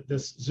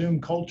this Zoom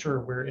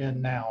culture we're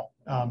in now,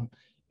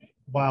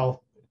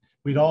 while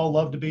we'd all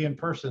love to be in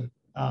person,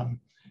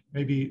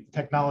 maybe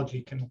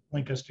technology can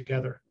link us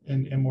together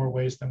in more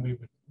ways than we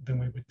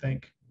would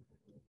think.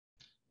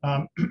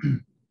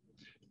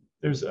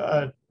 There's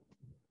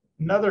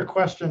another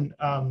question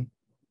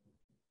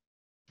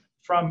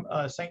from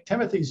St.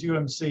 Timothy's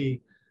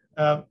UMC,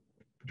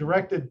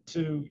 directed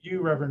to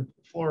you, Reverend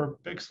Flora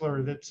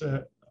Bixler, that's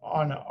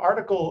on an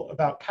article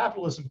about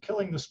capitalism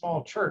killing the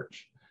small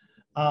church,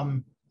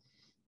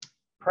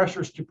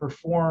 pressures to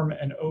perform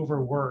and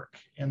overwork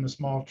in the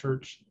small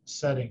church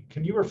setting.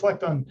 Can you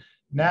reflect on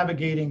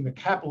navigating the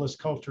capitalist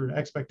culture and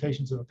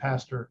expectations of a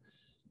pastor,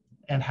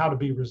 and how to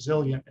be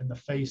resilient in the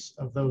face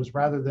of those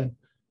rather than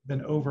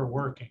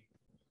overworking?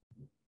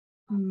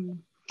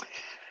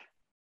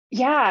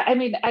 Yeah, I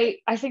mean,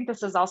 I think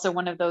this is also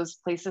one of those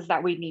places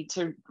that we need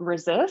to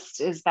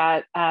resist, is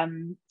that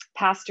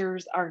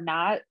pastors are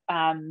not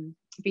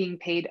being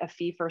paid a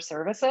fee for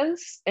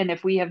services. And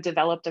if we have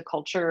developed a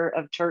culture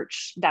of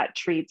church that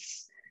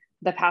treats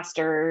the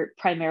pastor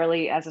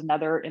primarily as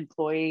another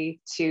employee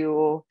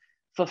to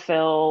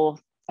fulfill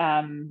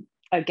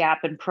a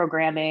gap in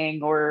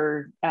programming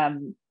or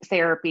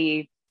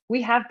therapy,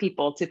 we have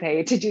people to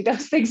pay to do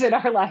those things in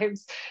our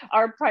lives.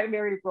 Our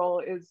primary role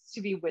is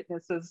to be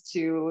witnesses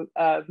to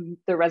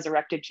the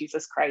resurrected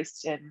Jesus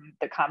Christ and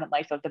the common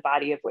life of the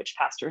body of which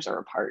pastors are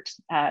a part.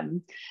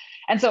 And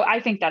so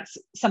I think that's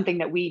something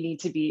that we need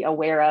to be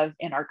aware of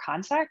in our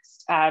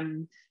context.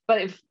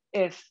 But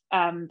if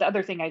the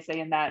other thing I say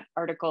in that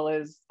article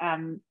is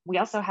we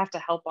also have to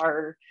help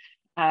our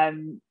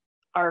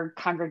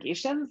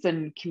congregations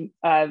and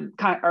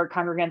our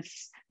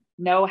congregants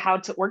know how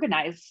to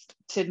organize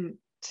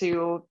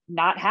to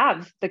not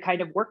have the kind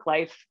of work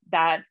life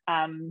that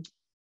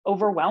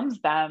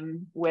overwhelms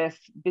them with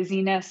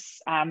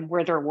busyness,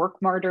 where they're work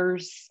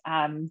martyrs.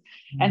 And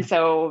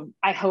so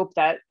I hope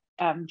that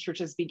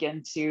churches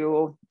begin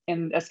to,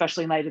 and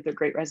especially in light of the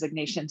Great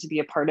Resignation, to be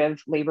a part of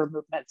labor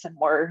movements in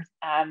more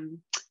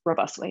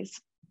robust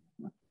ways.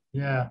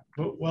 Yeah,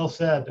 well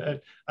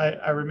said.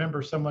 I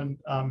remember someone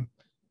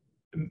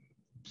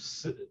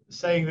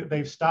saying that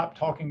they've stopped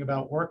talking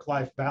about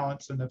work-life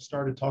balance and have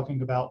started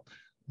talking about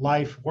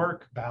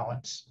life-work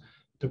balance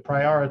to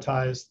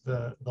prioritize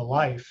the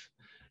life.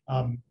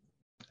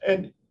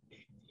 And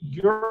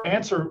your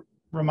answer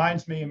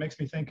reminds me and makes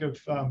me think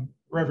of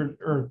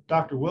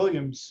Dr.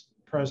 Williams'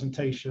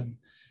 presentation.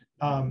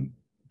 And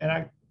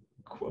a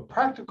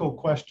practical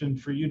question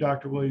for you,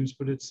 Dr. Williams,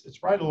 but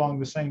it's right along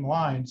the same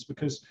lines,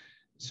 because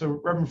so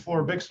Reverend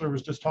Flora Bixler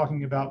was just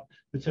talking about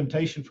the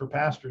temptation for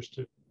pastors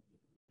to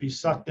be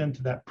sucked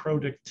into that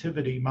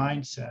productivity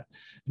mindset.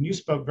 And you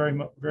spoke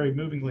very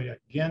movingly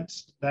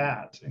against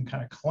that and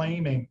kind of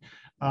claiming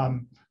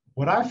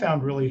what I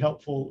found really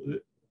helpful,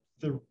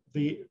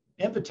 the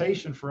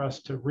invitation for us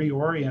to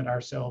reorient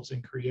ourselves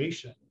in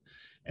creation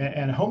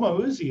and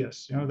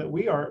homoousios, that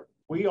we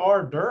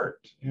are dirt.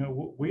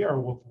 We are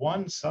with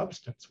one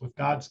substance, with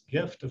God's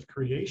gift of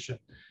creation.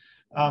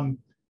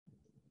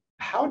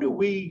 How do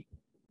we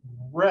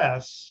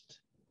rest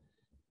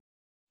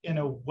in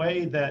a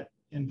way that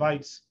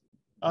invites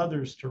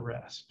others to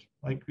rest?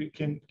 Like,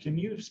 can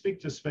you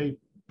speak to say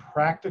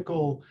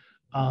practical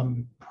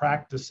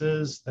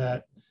practices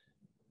that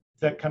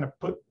kind of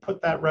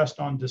put that rest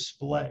on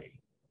display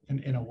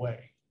in a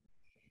way?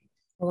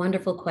 A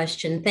wonderful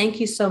question. Thank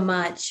you so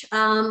much.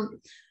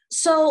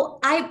 So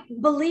I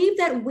believe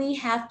that we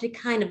have to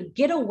kind of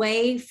get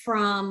away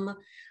from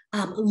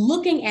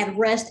looking at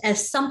rest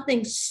as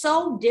something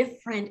so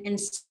different and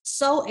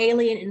so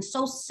alien and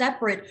so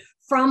separate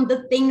from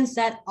the things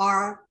that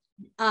are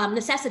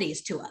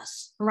necessities to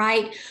us,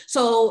 right?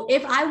 So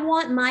if I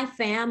want my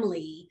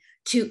family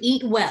to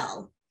eat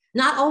well,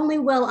 not only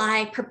will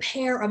I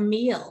prepare a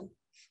meal,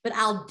 but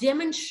I'll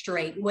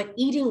demonstrate what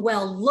eating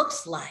well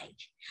looks like.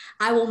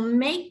 I will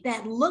make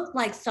that look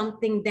like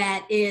something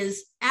that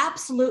is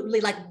absolutely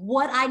like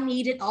what I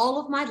needed all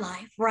of my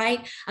life,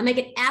 right? I make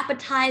it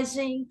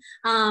appetizing.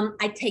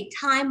 I take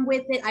time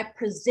with it. I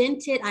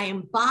present it. I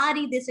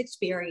embody this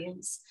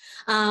experience.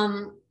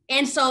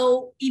 And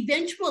so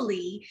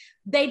eventually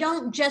they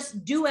don't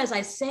just do as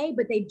I say,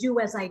 but they do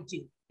as I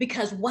do.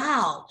 Because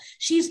wow,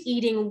 she's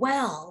eating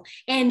well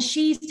and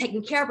she's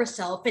taking care of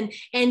herself,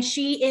 and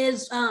she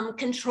is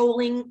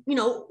controlling,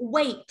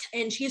 weight,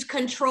 and she's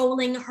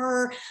controlling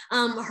her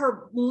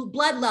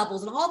blood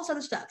levels and all this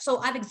other stuff. So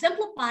I've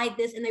exemplified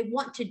this, and they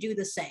want to do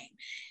the same.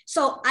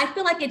 So I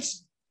feel like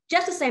it's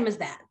just the same as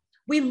that.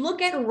 We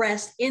look at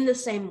rest in the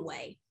same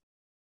way,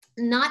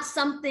 not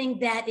something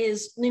that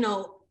is,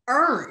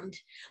 earned,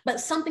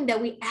 but something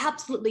that we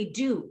absolutely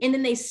do. And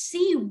then they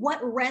see what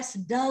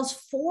rest does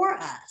for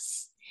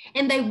us,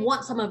 and they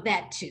want some of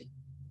that too.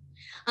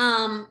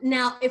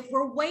 Now, if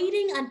we're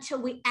waiting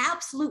until we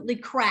absolutely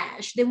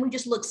crash, then we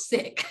just look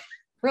sick,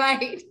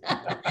 right?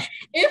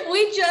 If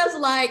we just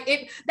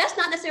that's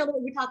not necessarily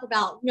what we talk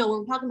about. When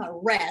we're talking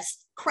about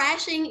rest,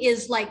 crashing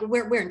is like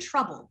we're in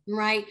trouble,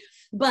 right?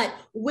 But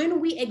when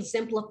we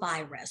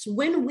exemplify rest,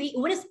 when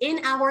it's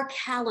in our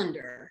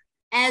calendar,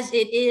 as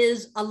it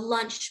is a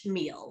lunch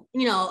meal,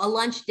 a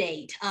lunch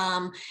date,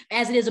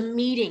 as it is a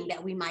meeting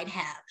that we might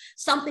have,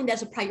 something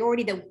that's a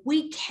priority that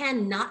we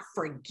cannot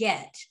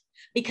forget,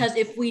 because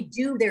if we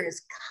do, there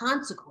is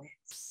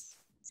consequence,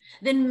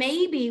 then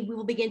maybe we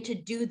will begin to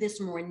do this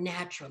more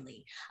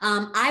naturally.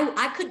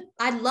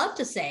 I'd love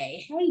to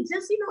say, hey,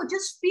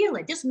 just feel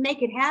it, just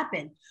make it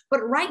happen.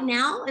 But right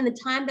now, in the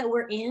time that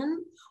we're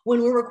in,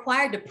 when we're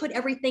required to put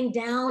everything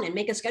down and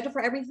make a schedule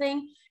for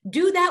everything,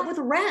 do that with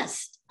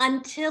rest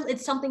until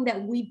it's something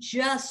that we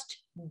just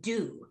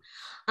do.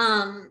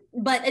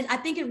 But I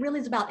think it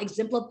really is about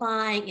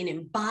exemplifying and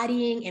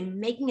embodying and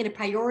making it a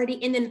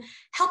priority, and then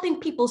helping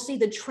people see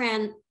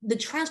the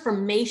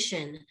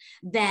transformation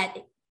that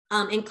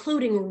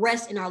including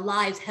rest in our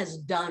lives has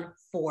done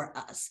for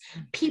us.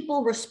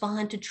 People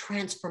respond to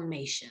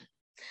transformation.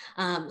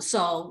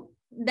 So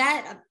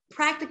that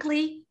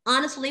practically,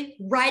 honestly,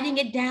 writing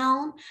it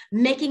down,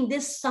 making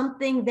this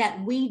something that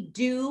we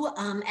do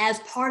as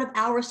part of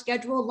our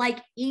schedule,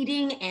 like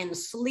eating and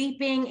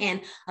sleeping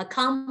and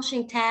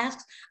accomplishing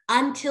tasks,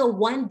 until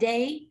one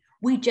day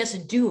we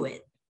just do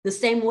it the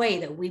same way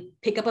that we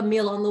pick up a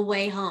meal on the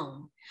way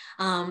home.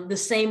 The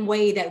same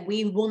way that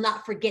we will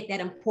not forget that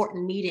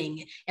important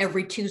meeting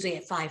every Tuesday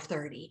at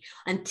 5:30,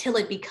 until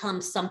it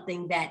becomes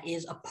something that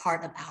is a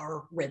part of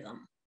our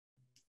rhythm.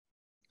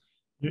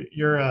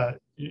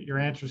 Your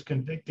answer is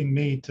convicting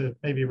me to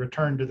maybe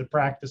return to the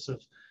practice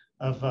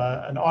of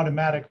an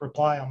automatic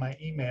reply on my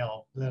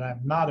email that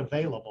I'm not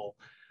available.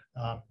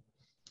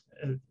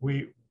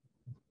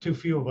 Too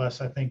few of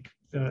us, I think,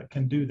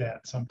 can do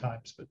that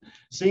sometimes. But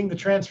seeing the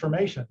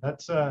transformation,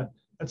 that's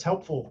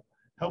helpful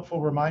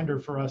reminder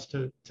for us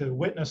to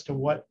witness to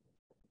what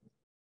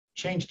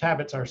changed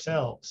habits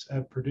ourselves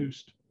have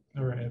produced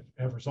or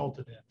have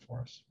resulted in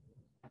for us.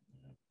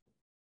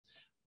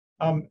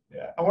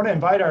 I want to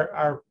invite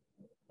our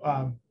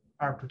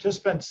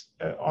participants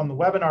on the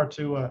webinar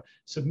to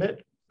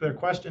submit their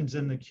questions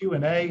in the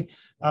Q&A.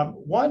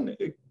 One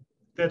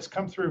that's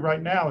come through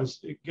right now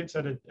it gets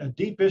at a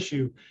deep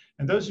issue.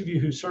 And those of you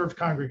who serve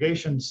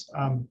congregations,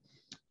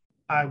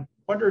 I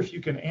wonder if you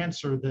can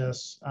answer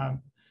this.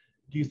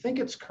 Do you think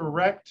it's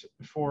correct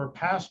for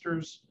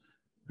pastors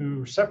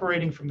who are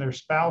separating from their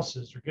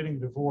spouses or getting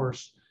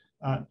divorced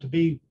to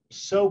be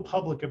so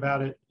public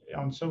about it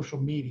on social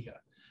media?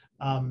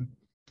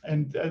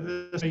 And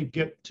this may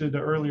get to the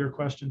earlier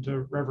question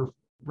to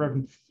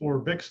Reverend Flora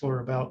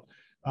Bixler about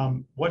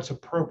what's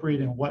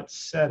appropriate in what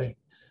setting.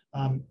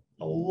 A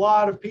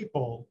lot of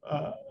people,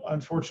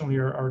 unfortunately,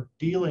 are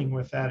dealing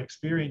with that,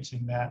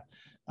 experiencing that.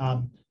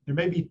 There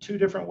may be two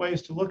different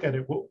ways to look at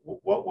it.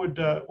 What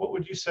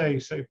would you say?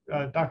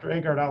 Dr.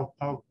 Agard,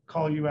 I'll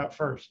call you out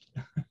first.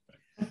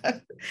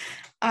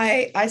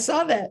 I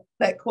saw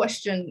that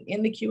question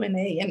in the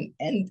Q&A,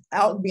 and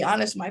I'll be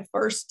honest, my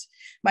first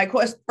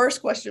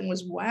question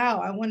was, wow,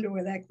 I wonder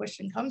where that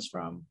question comes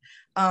from.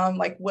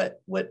 Like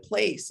what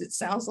place? It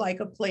sounds like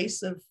a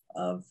place of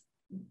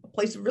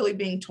really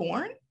being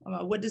torn.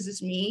 What does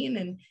this mean,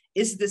 and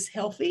is this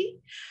healthy?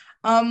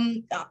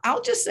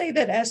 I'll just say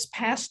that as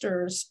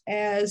pastors,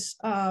 as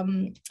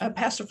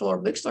Pastor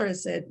Flora Blixler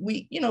has said,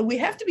 we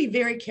have to be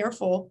very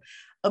careful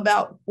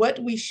about what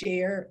we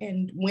share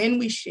and when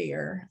we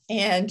share.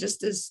 And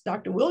just as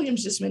Dr.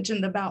 Williams just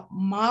mentioned about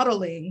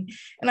modeling,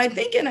 and I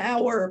think in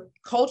our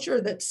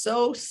culture that's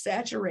so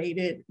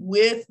saturated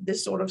with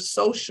this sort of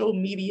social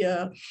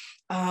media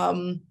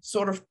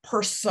sort of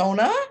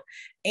persona,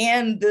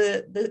 and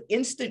the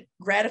instant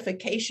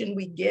gratification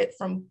we get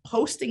from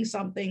posting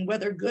something,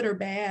 whether good or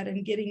bad,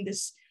 and getting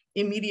this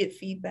immediate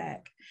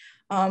feedback,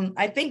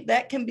 I think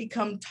that can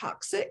become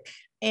toxic.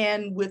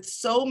 And with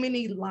so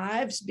many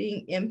lives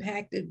being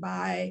impacted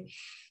by,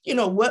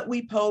 what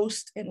we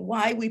post and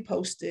why we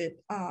post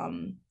it,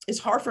 it's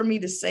hard for me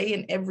to say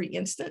in every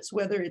instance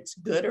whether it's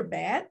good or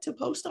bad to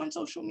post on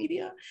social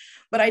media.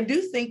 But I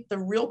do think the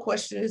real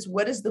question is,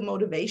 what is the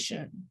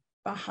motivation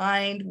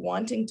behind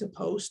wanting to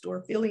post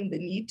or feeling the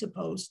need to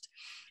post?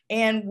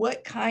 And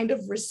what kind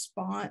of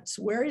response,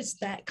 where is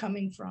that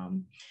coming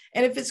from?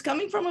 And if it's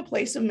coming from a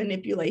place of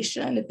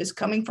manipulation, if it's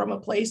coming from a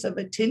place of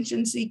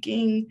attention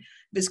seeking,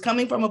 if it's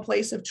coming from a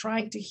place of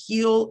trying to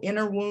heal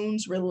inner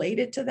wounds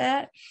related to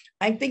that,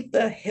 I think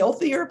the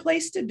healthier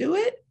place to do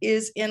it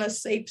is in a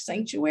safe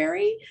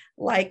sanctuary,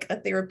 like a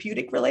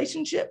therapeutic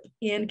relationship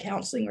in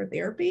counseling or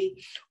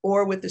therapy,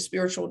 or with the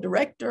spiritual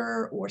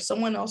director or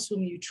someone else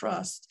whom you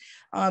trust,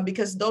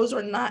 because those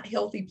are not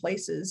healthy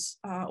places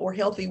or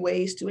healthy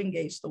ways to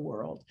engage the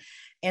world.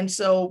 And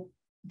so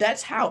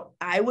that's how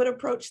I would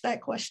approach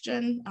that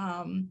question.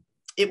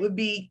 It would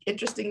be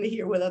interesting to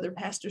hear what other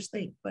pastors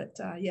think, but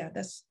yeah,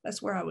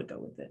 that's where I would go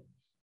with it.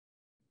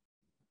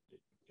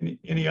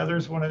 Any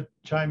others want to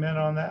chime in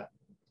on that?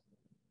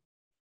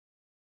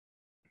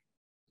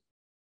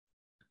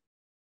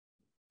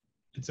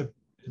 It's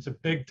a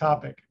big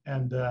topic,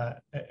 and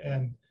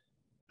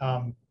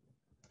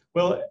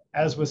well,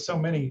 as with so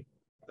many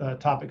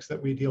topics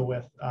that we deal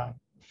with,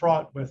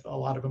 fraught with a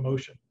lot of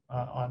emotion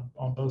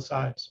on both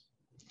sides.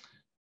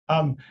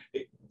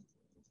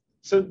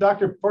 So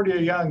Dr.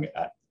 Portier-Young,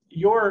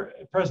 your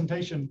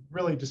presentation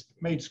really just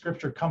made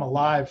Scripture come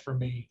alive for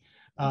me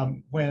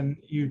when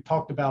you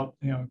talked about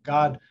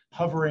God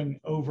hovering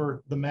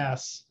over the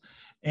mess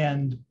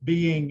and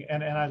being,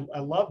 and I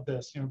love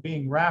this,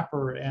 being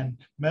rapper and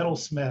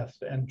metalsmith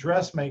and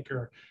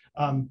dressmaker.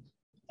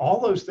 All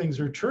those things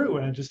are true,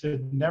 and I just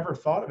had never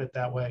thought of it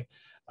that way.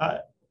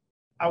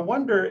 I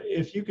wonder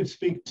if you could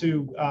speak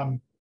to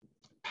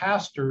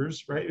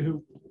pastors, right,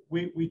 who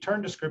we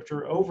turn to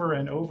Scripture over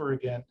and over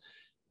again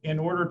in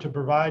order to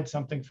provide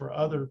something for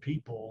other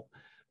people.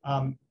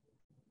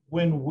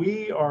 When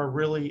we are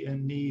really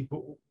in need,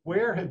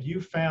 where have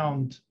you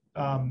found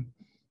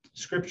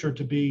Scripture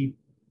to be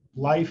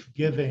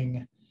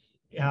life-giving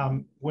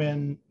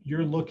when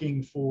you're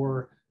looking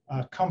for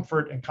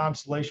comfort and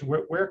consolation?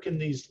 Where can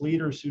these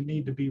leaders who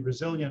need to be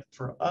resilient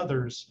for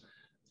others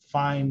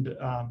find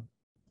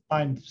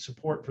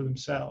support for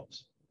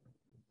themselves?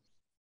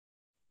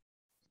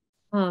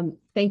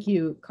 Thank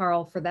you,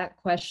 Carl, for that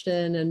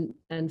question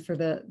and for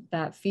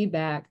that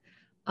feedback.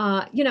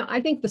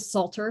 I think the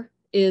Psalter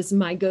is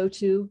my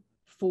go-to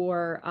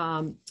for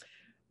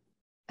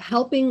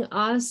helping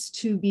us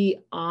to be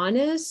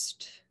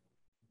honest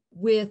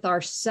with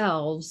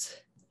ourselves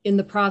in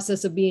the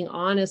process of being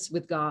honest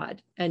with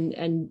God,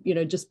 and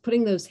just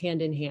putting those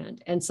hand in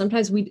hand. And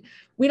sometimes we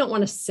don't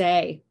want to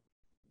say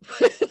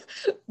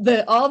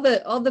all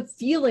the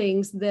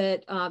feelings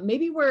that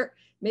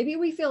maybe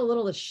we feel a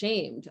little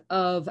ashamed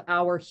of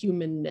our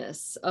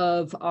humanness,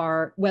 of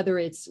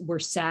whether we're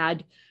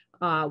sad,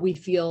 we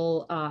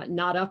feel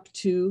not up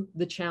to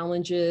the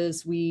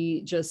challenges.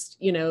 We just,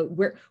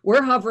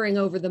 we're hovering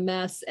over the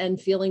mess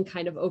and feeling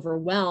kind of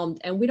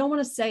overwhelmed, and we don't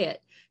want to say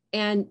it.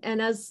 And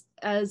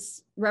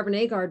as Reverend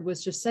Agard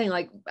was just saying,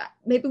 like,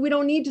 maybe we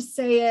don't need to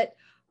say it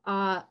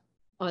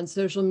on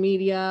social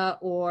media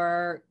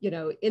or,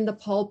 in the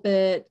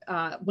pulpit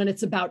when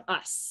it's about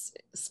us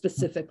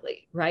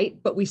specifically, right?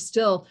 But we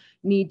still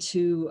need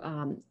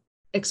to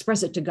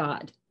express it to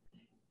God.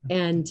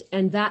 And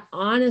that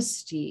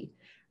honesty,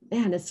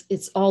 man,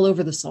 it's all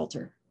over the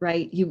Psalter,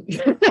 right? You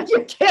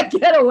can't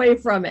get away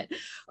from it.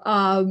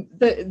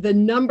 The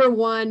number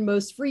one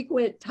most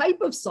frequent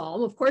type of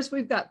psalm, of course,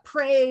 we've got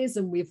praise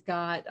and we've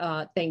got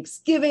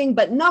thanksgiving,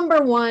 but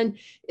number one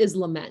is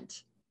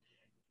lament.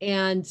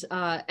 And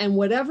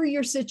whatever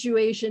your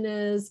situation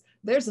is,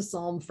 there's a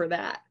psalm for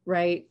that,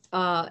 right?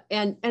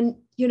 And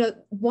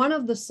one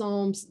of the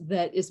psalms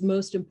that is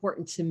most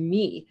important to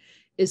me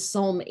is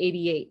Psalm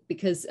 88,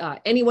 because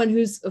anyone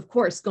who's, of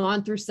course,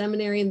 gone through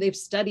seminary and they've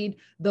studied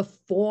the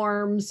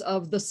forms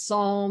of the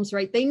Psalms,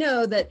 right? They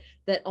know that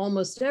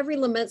almost every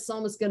lament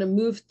psalm is going to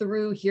move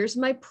through, here's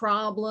my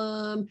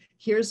problem,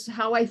 here's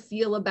how I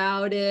feel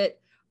about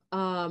it.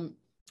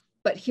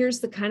 But here's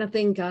the kind of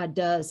thing God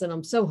does, and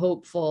I'm so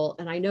hopeful,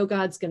 and I know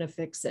God's going to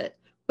fix it.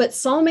 But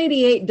Psalm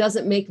 88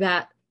 doesn't make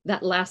that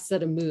last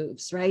set of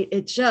moves, right?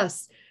 It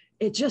just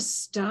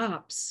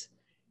stops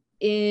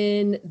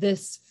in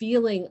this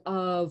feeling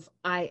of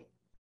I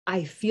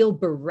feel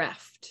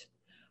bereft.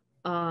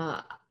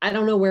 I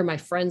don't know where my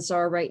friends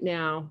are right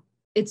now.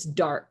 It's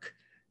dark,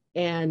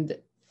 and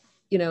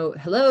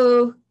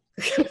hello.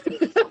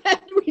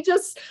 we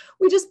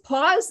just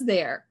pause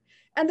there.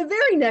 And the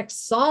very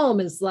next psalm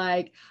is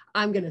like,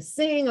 I'm going to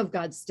sing of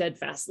God's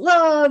steadfast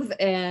love,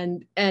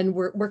 and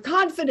we're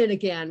confident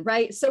again,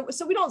 right? So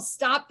we don't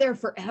stop there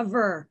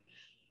forever,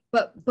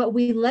 but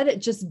we let it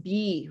just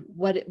be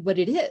what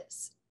it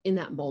is in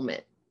that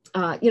moment.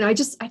 I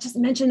just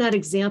mentioned that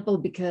example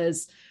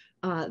because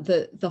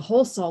the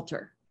whole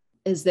Psalter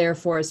is there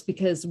for us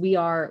because we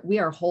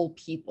are whole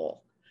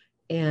people,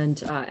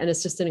 and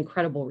it's just an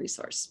incredible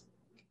resource.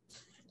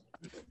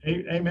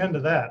 Amen to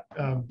that.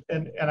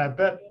 And I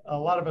bet a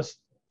lot of us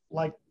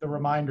like the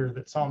reminder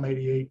that Psalm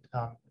 88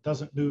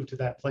 doesn't move to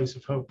that place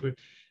of hope, but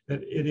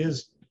that it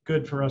is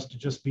good for us to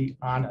just be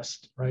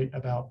honest, right?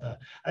 About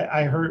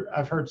I've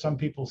heard some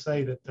people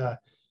say that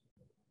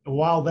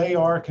while they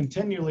are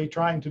continually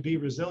trying to be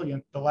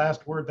resilient, the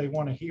last word they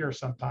want to hear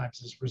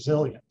sometimes is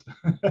resilient.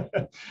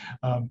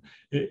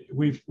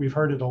 We've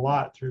heard it a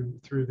lot through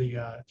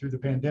the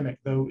pandemic,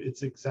 though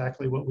it's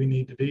exactly what we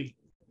need to be.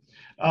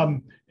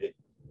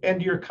 And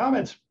your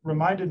comments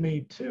reminded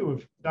me too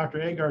of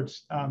Dr.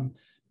 Agard's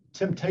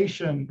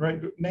temptation,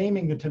 right?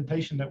 Naming the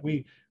temptation that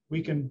we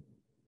can,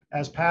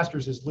 as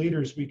pastors, as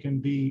leaders, we can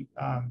be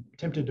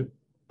tempted to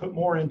put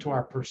more into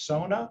our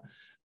persona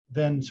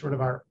than sort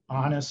of our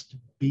honest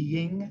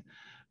being.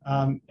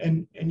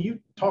 And you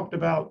talked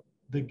about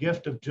the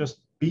gift of just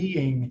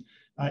being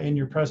in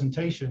your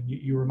presentation.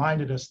 You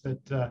reminded us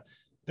that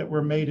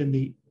we're made in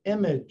the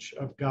image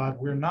of God.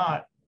 We're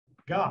not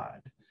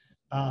God.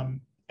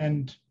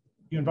 And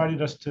you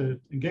invited us to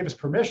and gave us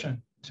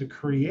permission to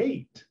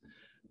create.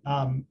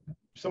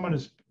 Someone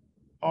has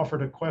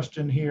offered a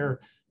question here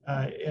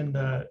in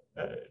the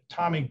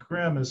Tommy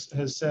Grimm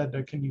has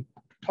said, can you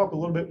talk a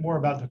little bit more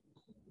about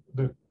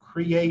the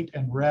create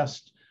and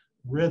rest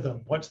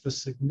rhythm? What's the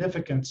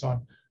significance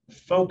on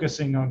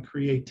focusing on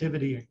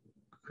creativity and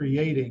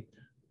creating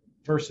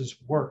versus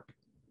work?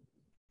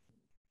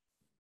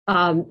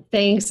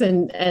 Thanks,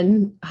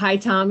 and hi,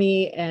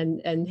 Tommy,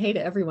 and hey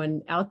to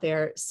everyone out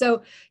there.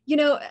 So,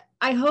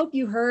 I hope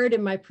you heard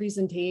in my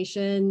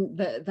presentation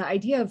the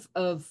idea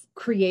of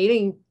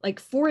creating like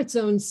for its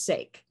own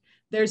sake.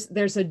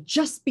 There's a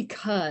just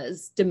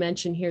because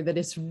dimension here that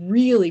is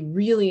really,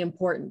 really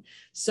important.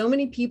 So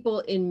many people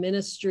in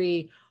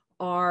ministry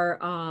are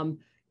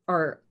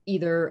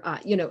either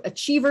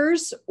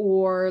achievers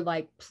or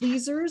like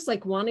pleasers,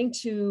 like wanting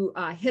to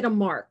hit a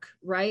mark,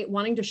 right?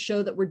 Wanting to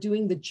show that we're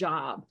doing the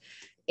job,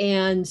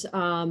 and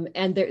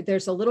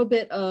there's a little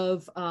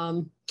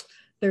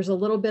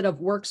bit of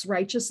works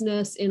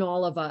righteousness in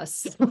all of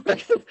us.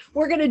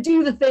 We're going to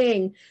do the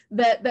thing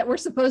that we're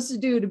supposed to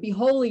do, to be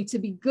holy, to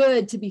be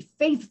good, to be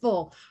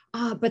faithful.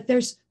 But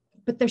there's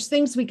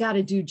things we got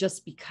to do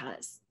just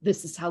because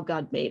this is how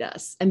God made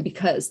us, and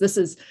because this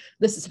is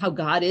how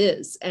God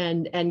is,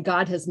 and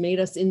God has made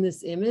us in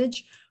this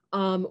image.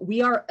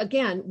 We are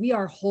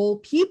whole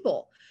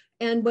people,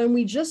 and when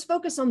we just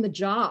focus on the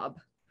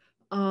job,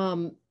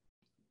 and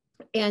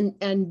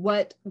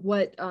what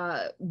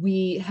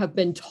we have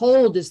been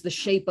told is the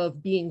shape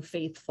of being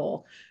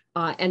faithful,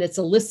 and it's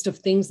a list of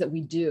things that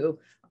we do,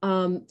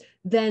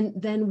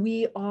 then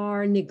we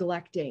are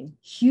neglecting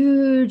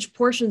huge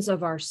portions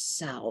of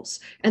ourselves.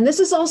 And this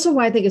is also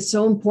why I think it's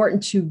so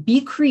important to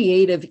be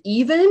creative,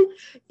 even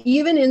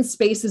in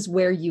spaces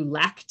where you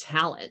lack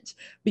talent,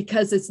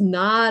 because it's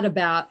not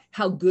about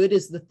how good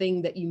is the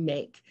thing that you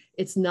make.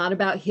 It's not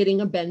about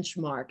hitting a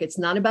benchmark. It's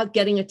not about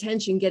getting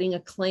attention, getting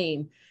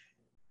acclaim.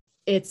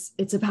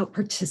 It's about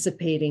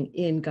participating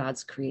in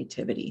God's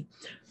creativity.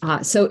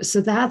 So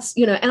that's,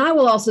 and I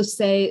will also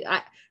say,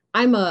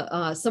 I'm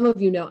some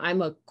of you know,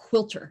 I'm a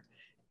quilter,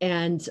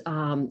 and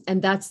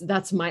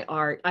that's my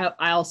art.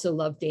 I also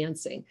love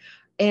dancing,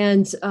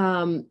 and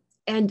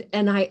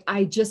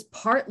I just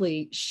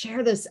partly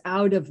share this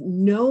out of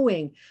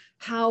knowing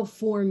how,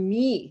 for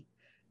me,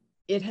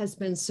 it has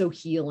been so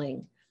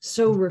healing,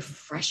 so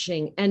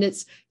refreshing. And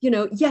it's,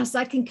 yes,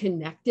 I can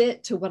connect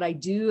it to what I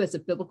do as a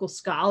biblical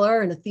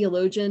scholar and a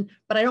theologian,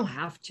 but I don't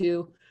have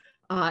to,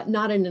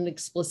 not in an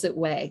explicit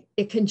way.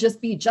 It can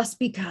just be just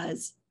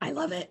because I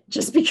love it,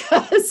 just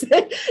because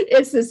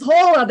it's this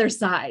whole other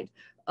side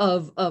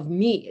of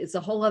me. It's a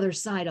whole other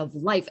side of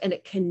life. And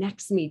it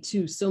connects me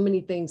to so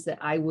many things that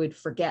I would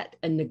forget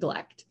and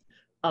neglect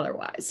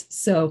otherwise.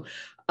 So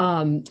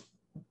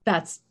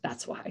that's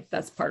why,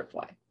 that's part of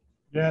why.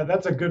 Yeah,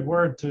 that's a good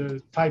word to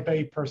type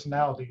A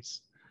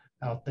personalities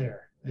out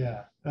there.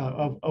 Yeah,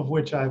 of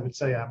which I would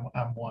say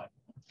I'm one.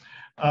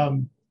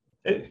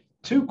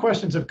 Two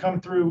questions have come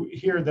through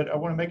here that I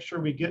want to make sure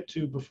we get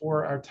to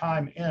before our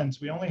time ends.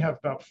 We only have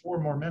about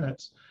 4 more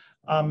minutes.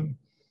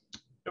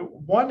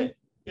 One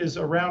is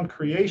around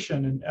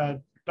creation.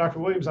 And Dr.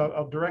 Williams,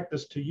 I'll direct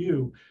this to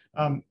you.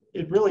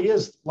 It really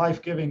is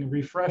life-giving and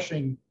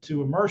refreshing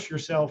to immerse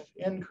yourself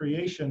in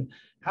creation.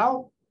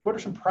 What are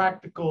some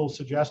practical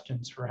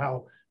suggestions for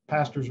how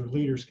pastors or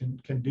leaders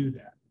can do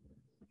that?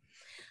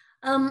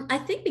 I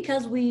think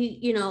because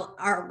we,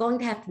 are going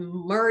to have to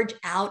merge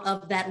out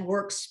of that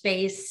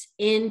workspace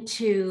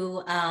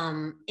into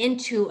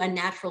a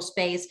natural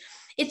space.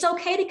 It's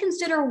okay to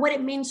consider what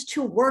it means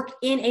to work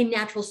in a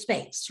natural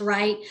space,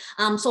 right?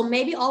 So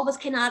maybe all of us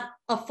cannot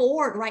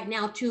afford right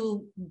now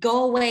to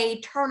go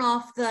away, turn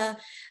off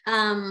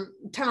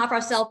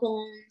our cell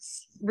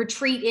phones,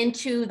 retreat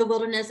into the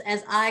wilderness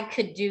as I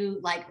could do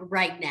like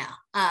right now.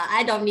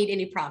 I don't need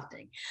any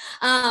prompting,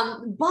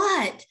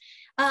 but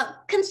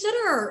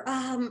consider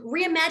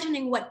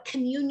reimagining what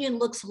communion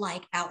looks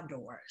like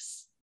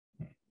outdoors,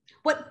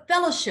 what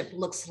fellowship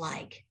looks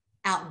like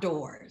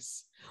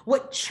outdoors,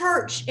 what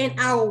church and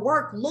our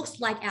work looks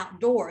like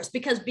outdoors,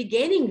 because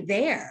beginning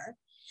there,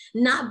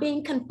 not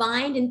being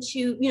confined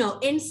into,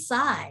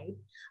 inside,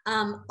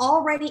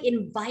 already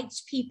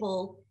invites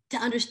people to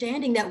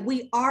understanding that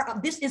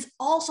this is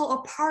also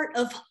a part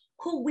of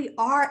who we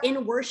are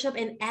in worship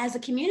and as a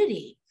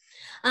community.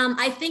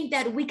 I think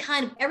that we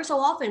kind of every so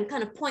often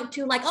kind of point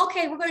to like,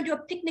 okay, we're going to do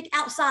a picnic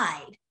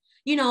outside,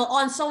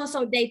 on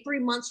so-and-so day, 3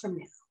 months from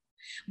now.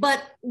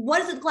 But what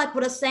does it look like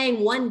with us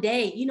saying one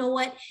day, you know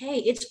what, hey,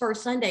 it's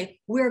First Sunday,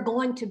 we're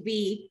going to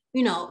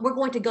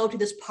go to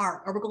this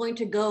park, or we're going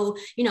to go,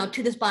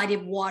 to this body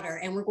of water,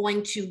 and we're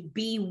going to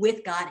be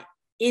with God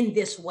in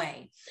this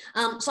way.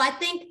 So I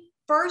think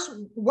first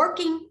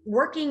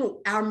working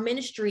our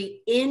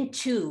ministry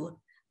into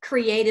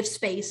creative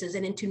spaces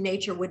and into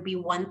nature would be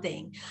one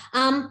thing.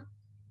 And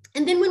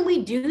then when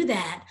we do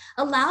that,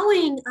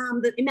 allowing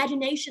the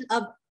imagination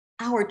of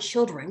our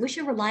children, we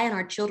should rely on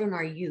our children,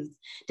 our youth,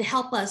 to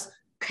help us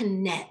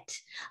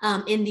connect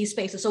in these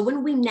spaces. So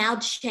when we now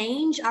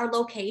change our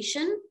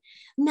location,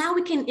 now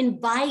we can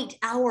invite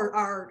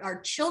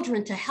our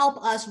children to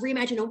help us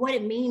reimagine what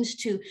it means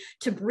to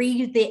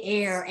breathe the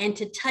air and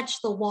to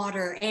touch the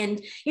water.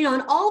 And,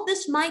 and all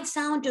this might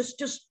sound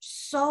just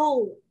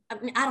so,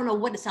 I don't know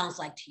what it sounds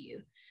like to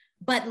you,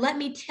 but let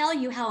me tell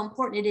you how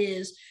important it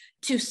is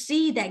to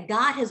see that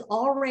God has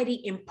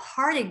already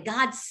imparted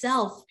God's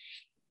self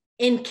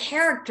in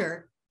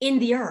character in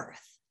the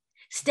earth,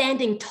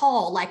 standing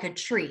tall like a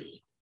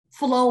tree,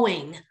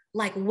 flowing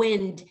like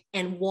wind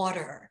and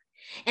water.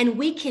 And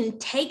we can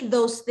take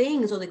those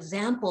things, those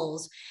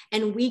examples,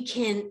 and we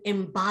can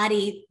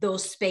embody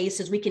those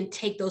spaces. We can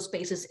take those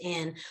spaces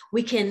in.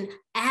 We can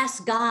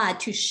ask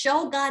God to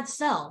show God's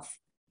self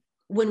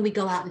when we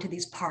go out into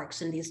these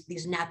parks and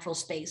these natural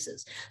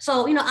spaces.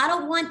 So, I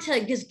don't want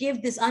to just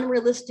give this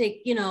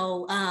unrealistic,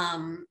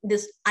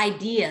 this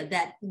idea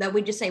that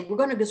we just say, we're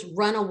going to just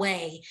run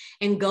away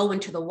and go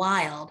into the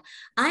wild.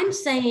 I'm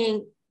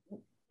saying,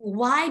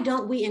 why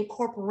don't we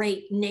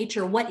incorporate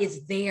nature, what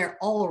is there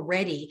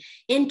already,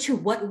 into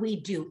what we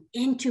do,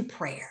 into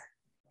prayer,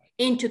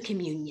 into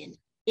communion,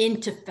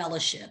 into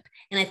fellowship?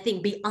 And I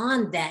think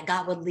beyond that,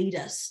 God would lead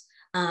us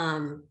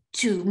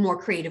to more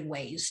creative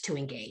ways to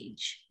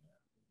engage.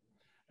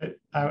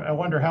 I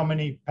wonder how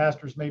many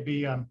pastors may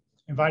be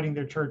inviting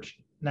their church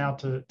now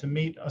to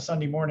meet a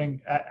Sunday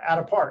morning at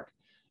a park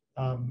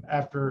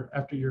after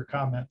your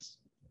comments.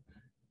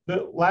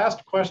 The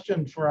last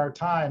question for our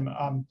time,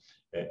 I'm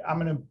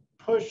going to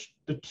push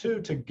the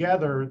two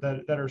together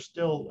that are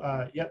still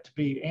yet to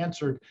be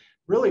answered.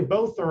 Really,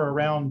 both are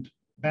around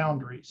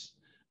boundaries.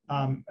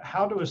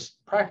 How do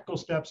practical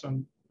steps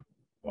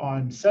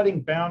on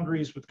setting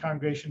boundaries with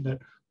congregation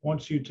that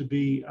wants you to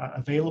be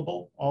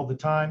available all the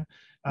time?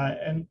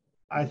 And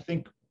I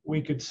think we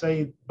could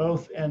say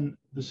both in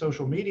the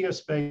social media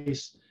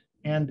space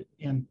and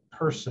in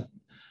person.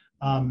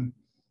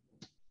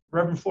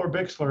 Reverend Flor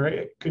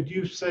Bixler, could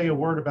you say a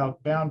word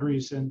about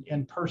boundaries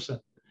in person?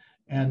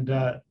 And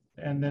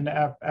then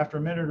after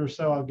a minute or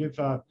so, I'll give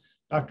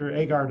Dr.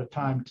 Agard a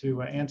time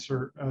to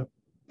answer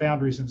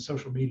boundaries in the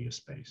social media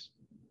space.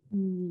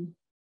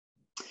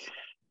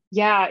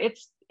 Yeah,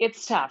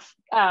 it's tough.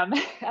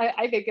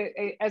 I think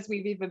as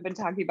we've even been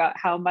talking about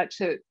how much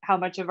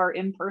of our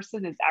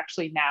in-person is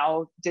actually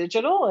now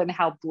digital and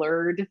how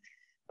blurred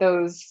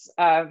those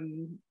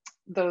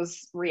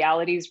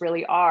realities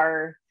really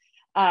are.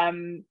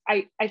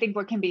 I think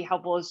what can be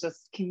helpful is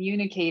just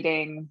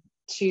communicating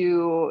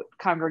to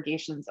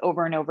congregations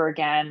over and over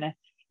again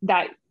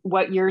that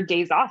what your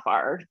days off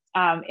are.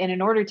 And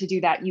in order to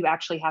do that, you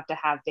actually have to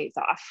have days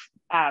off,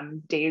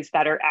 days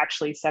that are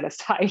actually set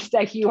aside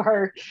that you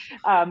are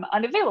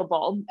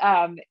unavailable.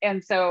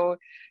 And so,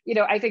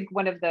 I think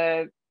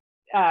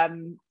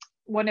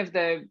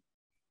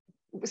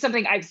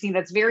something I've seen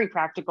that's very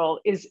practical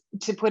is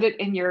to put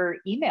it in your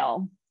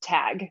email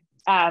tag.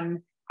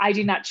 I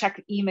do not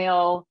check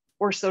email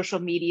or social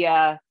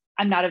media.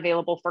 I'm not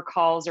available for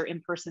calls or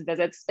in-person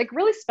visits. Like,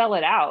 really spell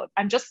it out.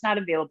 I'm just not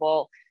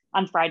available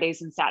on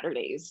Fridays and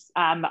Saturdays.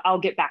 I'll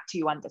get back to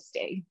you on this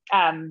day.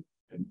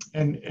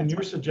 And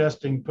you're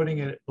suggesting putting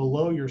it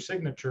below your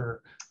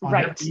signature on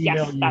right. every email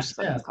yes, you that's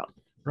send. what it's called.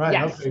 Right.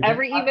 Yes, Okay.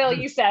 every email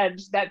you send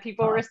that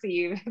people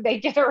receive, they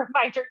get a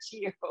reminder to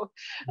you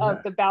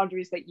of the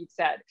boundaries that you've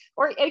set.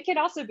 Or it can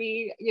also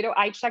be,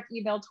 I check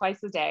email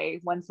twice a day,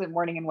 once in the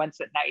morning and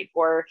once at night,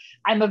 or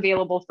I'm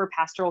available for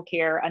pastoral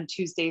care on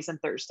Tuesdays and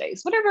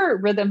Thursdays, whatever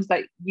rhythms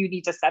that you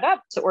need to set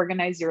up to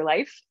organize your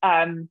life.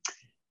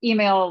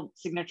 Email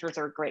signatures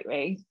are a great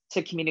way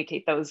to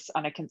communicate those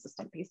on a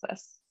consistent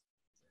basis.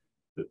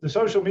 The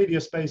social media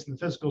space and the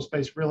physical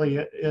space really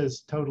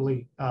is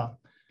totally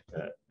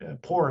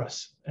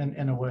porous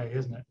in a way,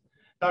 isn't it?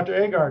 Dr.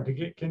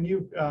 Agard, can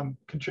you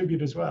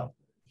contribute as well?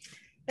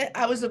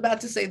 I was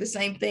about to say the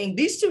same thing.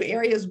 These two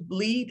areas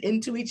bleed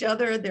into each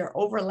other. They're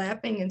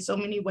overlapping in so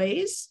many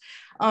ways.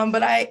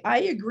 But I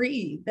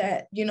agree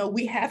that,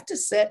 we have to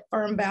set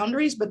firm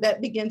boundaries, but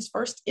that begins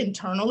first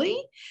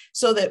internally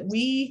so that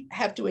we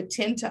have to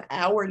attend to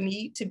our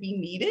need to be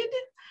needed.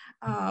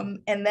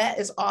 And that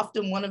is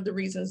often one of the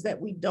reasons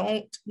that we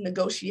don't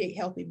negotiate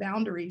healthy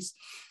boundaries.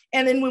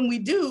 And then when we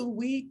do,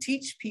 we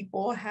teach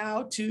people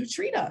how to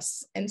treat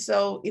us. And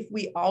so if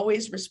we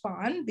always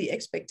respond, the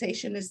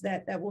expectation is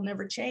that that will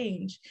never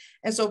change.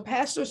 And so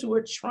pastors who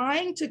are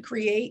trying to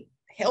create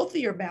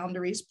healthier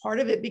boundaries, part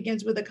of it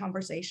begins with a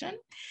conversation.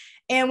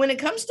 And when it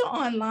comes to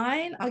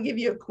online, I'll give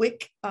you a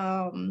quick,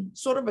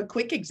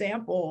 quick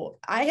example.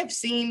 I have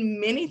seen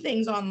many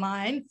things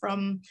online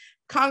from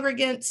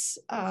congregants,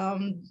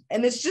 and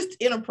it's just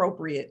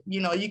inappropriate.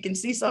 You can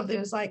see something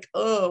that's like,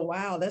 oh,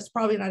 wow, that's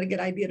probably not a good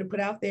idea to put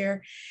out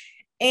there.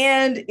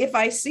 And if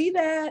I see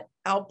that,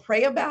 I'll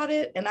pray about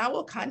it and I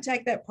will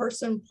contact that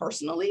person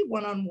personally,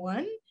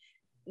 one-on-one,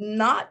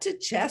 not to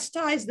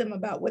chastise them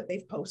about what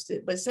they've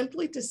posted, but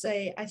simply to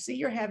say, I see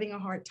you're having a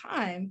hard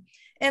time.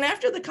 And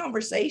after the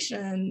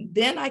conversation,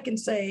 then I can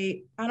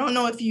say, I don't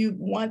know if you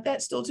want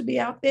that still to be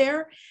out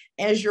there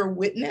as your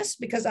witness,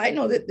 because I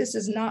know that this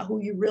is not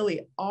who you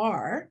really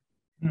are.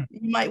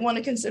 You might want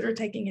to consider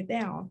taking it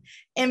down.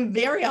 And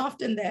very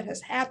often that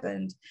has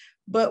happened,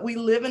 but we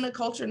live in a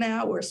culture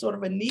now where sort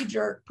of a knee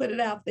jerk, put it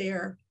out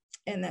there,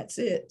 and that's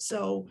it.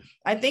 So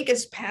I think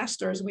as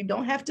pastors, we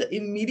don't have to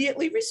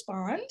immediately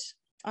respond.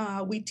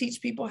 We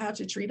teach people how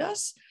to treat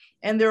us.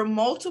 And there are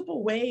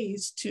multiple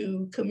ways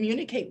to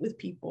communicate with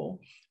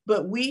people,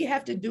 but we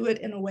have to do it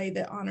in a way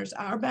that honors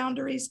our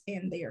boundaries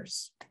and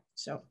theirs.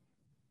 So,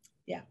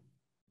 yeah.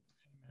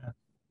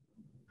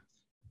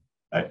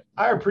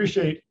 I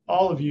appreciate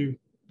all of you,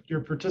 your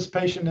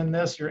participation in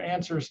this, your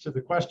answers to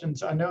the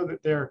questions. I know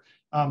that there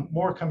are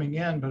more coming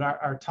in, but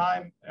our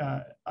time,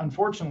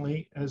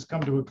 unfortunately, has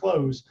come to a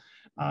close.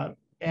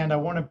 And I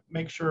want to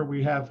make sure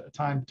we have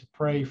time to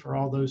pray for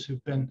all those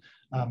who've been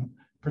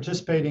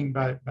participating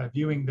by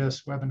viewing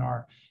this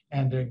webinar,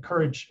 and to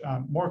encourage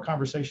more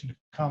conversation to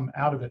come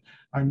out of it.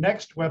 Our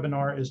next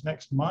webinar is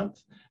next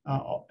month.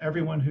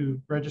 Everyone who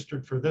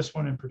registered for this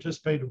one and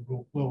participated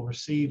will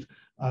receive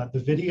the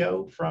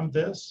video from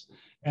this,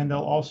 and they'll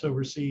also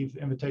receive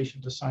the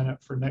invitation to sign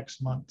up for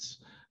next month's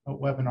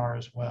webinar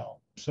as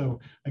well. So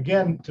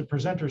again, to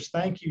presenters,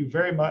 thank you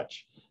very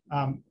much.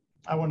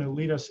 I want to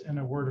lead us in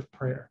a word of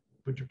prayer.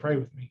 Would you pray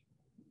with me?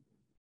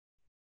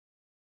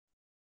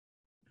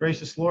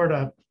 Gracious Lord,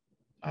 I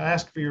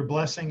ask for your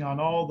blessing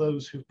on all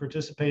those who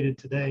participated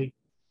today.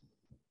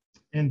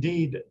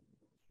 Indeed,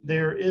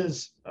 there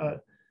is a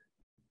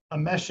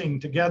meshing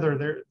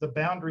together. The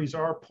boundaries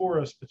are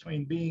porous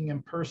between being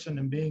in person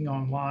and being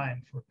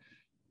online. For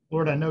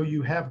Lord, I know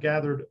you have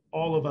gathered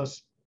all of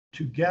us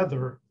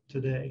together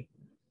today.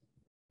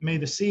 May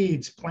the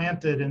seeds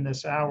planted in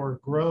this hour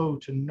grow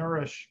to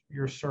nourish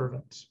your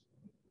servants.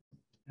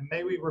 And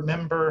may we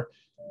remember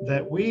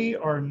that we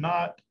are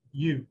not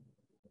you.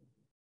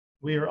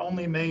 We are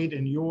only made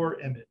in your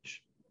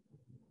image.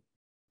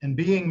 And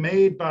being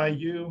made by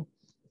you,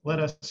 let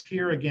us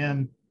hear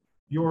again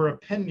your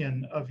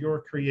opinion of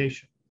your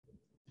creation,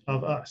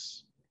 of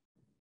us.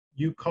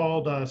 You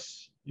called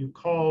us, you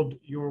called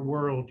your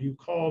world, you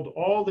called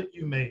all that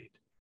you made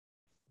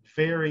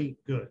very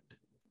good.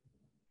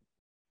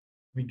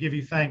 We give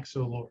you thanks,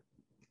 O Lord.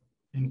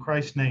 In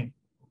Christ's name,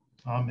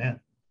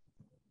 amen.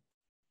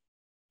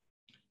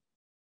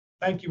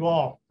 Thank you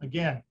all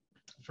again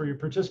for your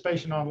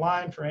participation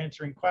online, for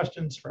answering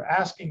questions, for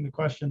asking the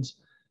questions.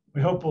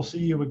 We hope we'll see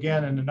you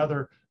again in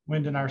another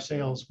Wind in Our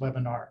Sails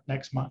webinar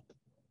next month.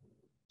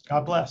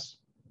 God bless.